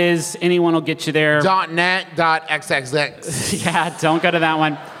 .gov.biz. Anyone will get you there. .net.xxx. Yeah, don't go to that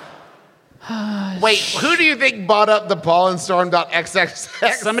one. Wait, who do you think bought up the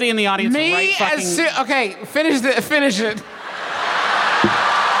paulandstorm.xxx? Somebody in the audience Me right fucking... okay, finish it.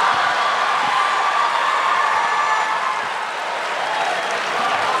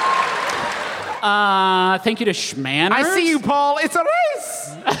 Thank you to Schmanners. I see you, Paul. It's a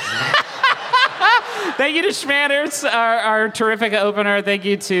race. Thank you to Schmanners, our terrific opener. Thank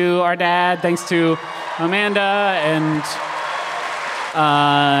you to our dad. Thanks to Amanda and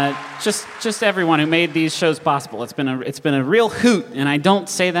just everyone who made these shows possible. It's been a real hoot, and I don't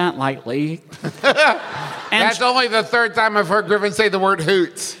say that lightly. And That's only the third time I've heard Griffin say the word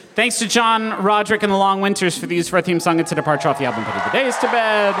hoots. thanks to John Roderick and the Long Winters for the use of our theme song. It's a departure off the album Putting the Days to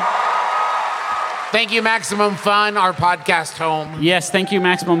Bed. Thank you, Maximum Fun, our podcast home. Yes, thank you,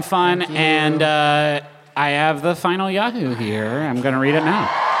 Maximum Fun. And I have the final Yahoo here. I'm going to read it now.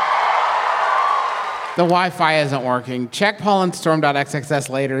 The Wi-Fi isn't working. Check paulandstorm.xxs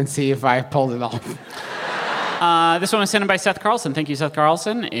later and see if I pulled it off. This one was sent in by Seth Carlson. Thank you, Seth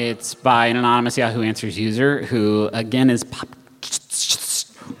Carlson. It's by an anonymous Yahoo Answers user who, again, is...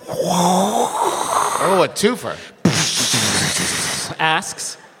 Oh, a twofer.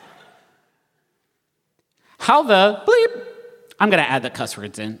 asks, how the bleep... I'm going to add the cuss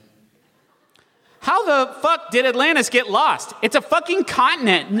words in. How the fuck did Atlantis get lost? It's a fucking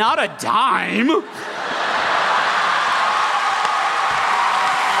continent, not a dime.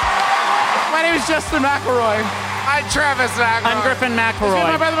 My name is Justin McElroy. I'm Travis McElroy. I'm Griffin This is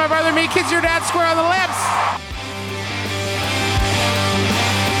McElroy. my brother, me. Kiss your dad square on the lips.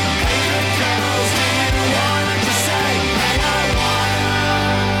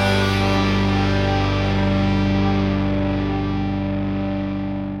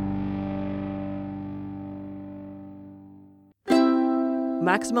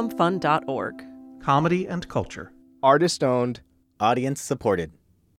 MaximumFun.org. Comedy and culture. Artist owned. Audience supported.